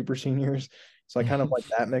 super seniors. So I kind of like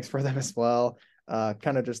that mix for them as well.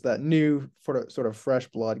 Kind of just that new sort of fresh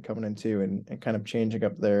blood coming into and kind of changing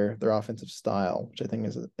up their offensive style, which I think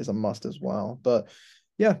is a must as well. But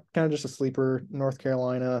yeah, kind of just a sleeper. North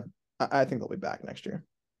Carolina, I think they'll be back next year.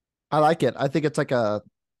 I like it. I think it's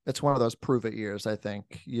it's one of those prove it years. I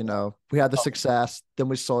think, we had the success, then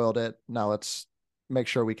we soiled it. Now let's make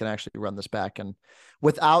sure we can actually run this back, and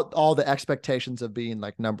without all the expectations of being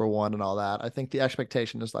like number one and all that. I think the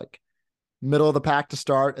expectation is like middle of the pack to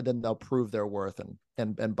start, and then they'll prove their worth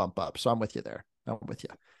and bump up. So I'm with you there. I'm with you.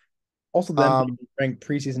 Also, them ranked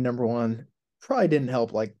preseason number one probably didn't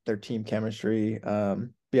help like their team chemistry. But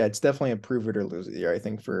yeah, it's definitely a prove it or lose it year, I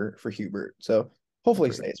think, for Hubert. So hopefully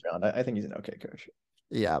he stays around. I think he's an okay coach.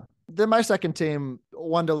 Yeah. Then my second team,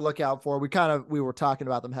 one to look out for. We were talking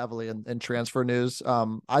about them heavily in transfer news.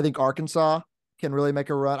 I think Arkansas can really make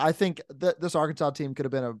a run. I think this Arkansas team could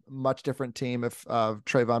have been a much different team if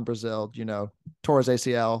Trayvon Brazile, tore his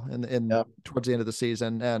ACL towards the end of the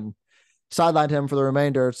season and sidelined him for the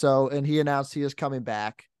remainder. So, and he announced he is coming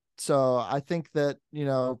back. So I think that,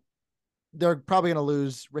 they're probably going to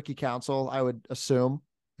lose Ricky Council, I would assume.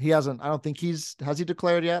 He hasn't, I don't think has he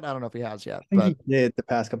declared yet? I don't know if he has yet. I think he did the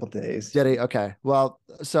past couple of days. Did he? Okay. Well,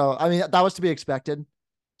 so, that was to be expected.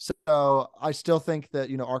 So I still think that,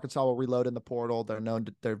 Arkansas will reload in the portal.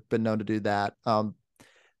 They've been known to do that.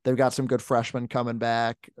 They've got some good freshmen coming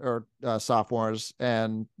back, or sophomores.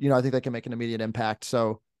 And, I think they can make an immediate impact.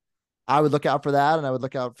 So I would look out for that. And I would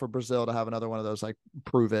look out for Brazile to have another one of those, like,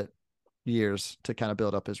 prove it years to kind of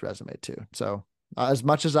build up his resume too. So as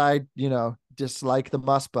much as I, dislike the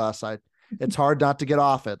Muss Bus, it's hard not to get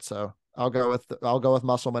off it. So I'll go with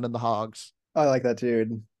Musselman and the Hogs. I like that too.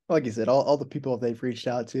 And like you said, all the people they've reached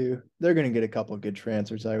out to, they're going to get a couple of good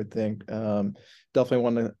transfers, I would think. Definitely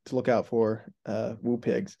one to look out for. Woo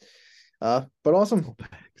Pigs. But awesome.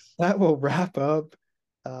 That will wrap up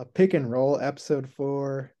Pick and Roll episode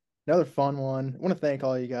 4. Another fun one. I want to thank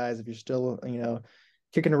all you guys if you're still,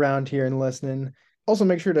 kicking around here and listening. Also,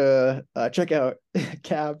 make sure to check out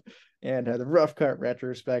Cap and the Rough Cut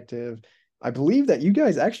retrospective. I believe that you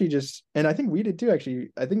guys actually and I think we did too, actually.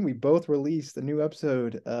 I think we both released a new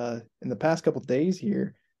episode in the past couple days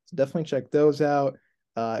here. So definitely check those out.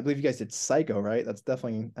 I believe you guys did Psycho, right? That's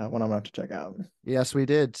definitely one I'm going to have to check out. Yes, we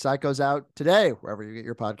did. Psycho's out today, wherever you get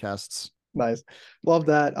your podcasts. Nice. Love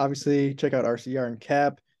that. Obviously, check out RCR and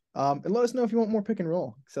Cap. And let us know if you want more Pick and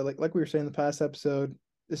Roll. So like we were saying in the past episode,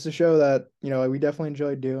 this is a show that, we definitely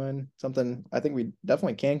enjoy doing. Something I think we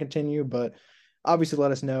definitely can continue, but obviously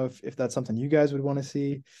let us know if that's something you guys would want to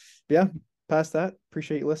see. But yeah, past that,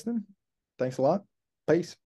 appreciate you listening. Thanks a lot. Peace.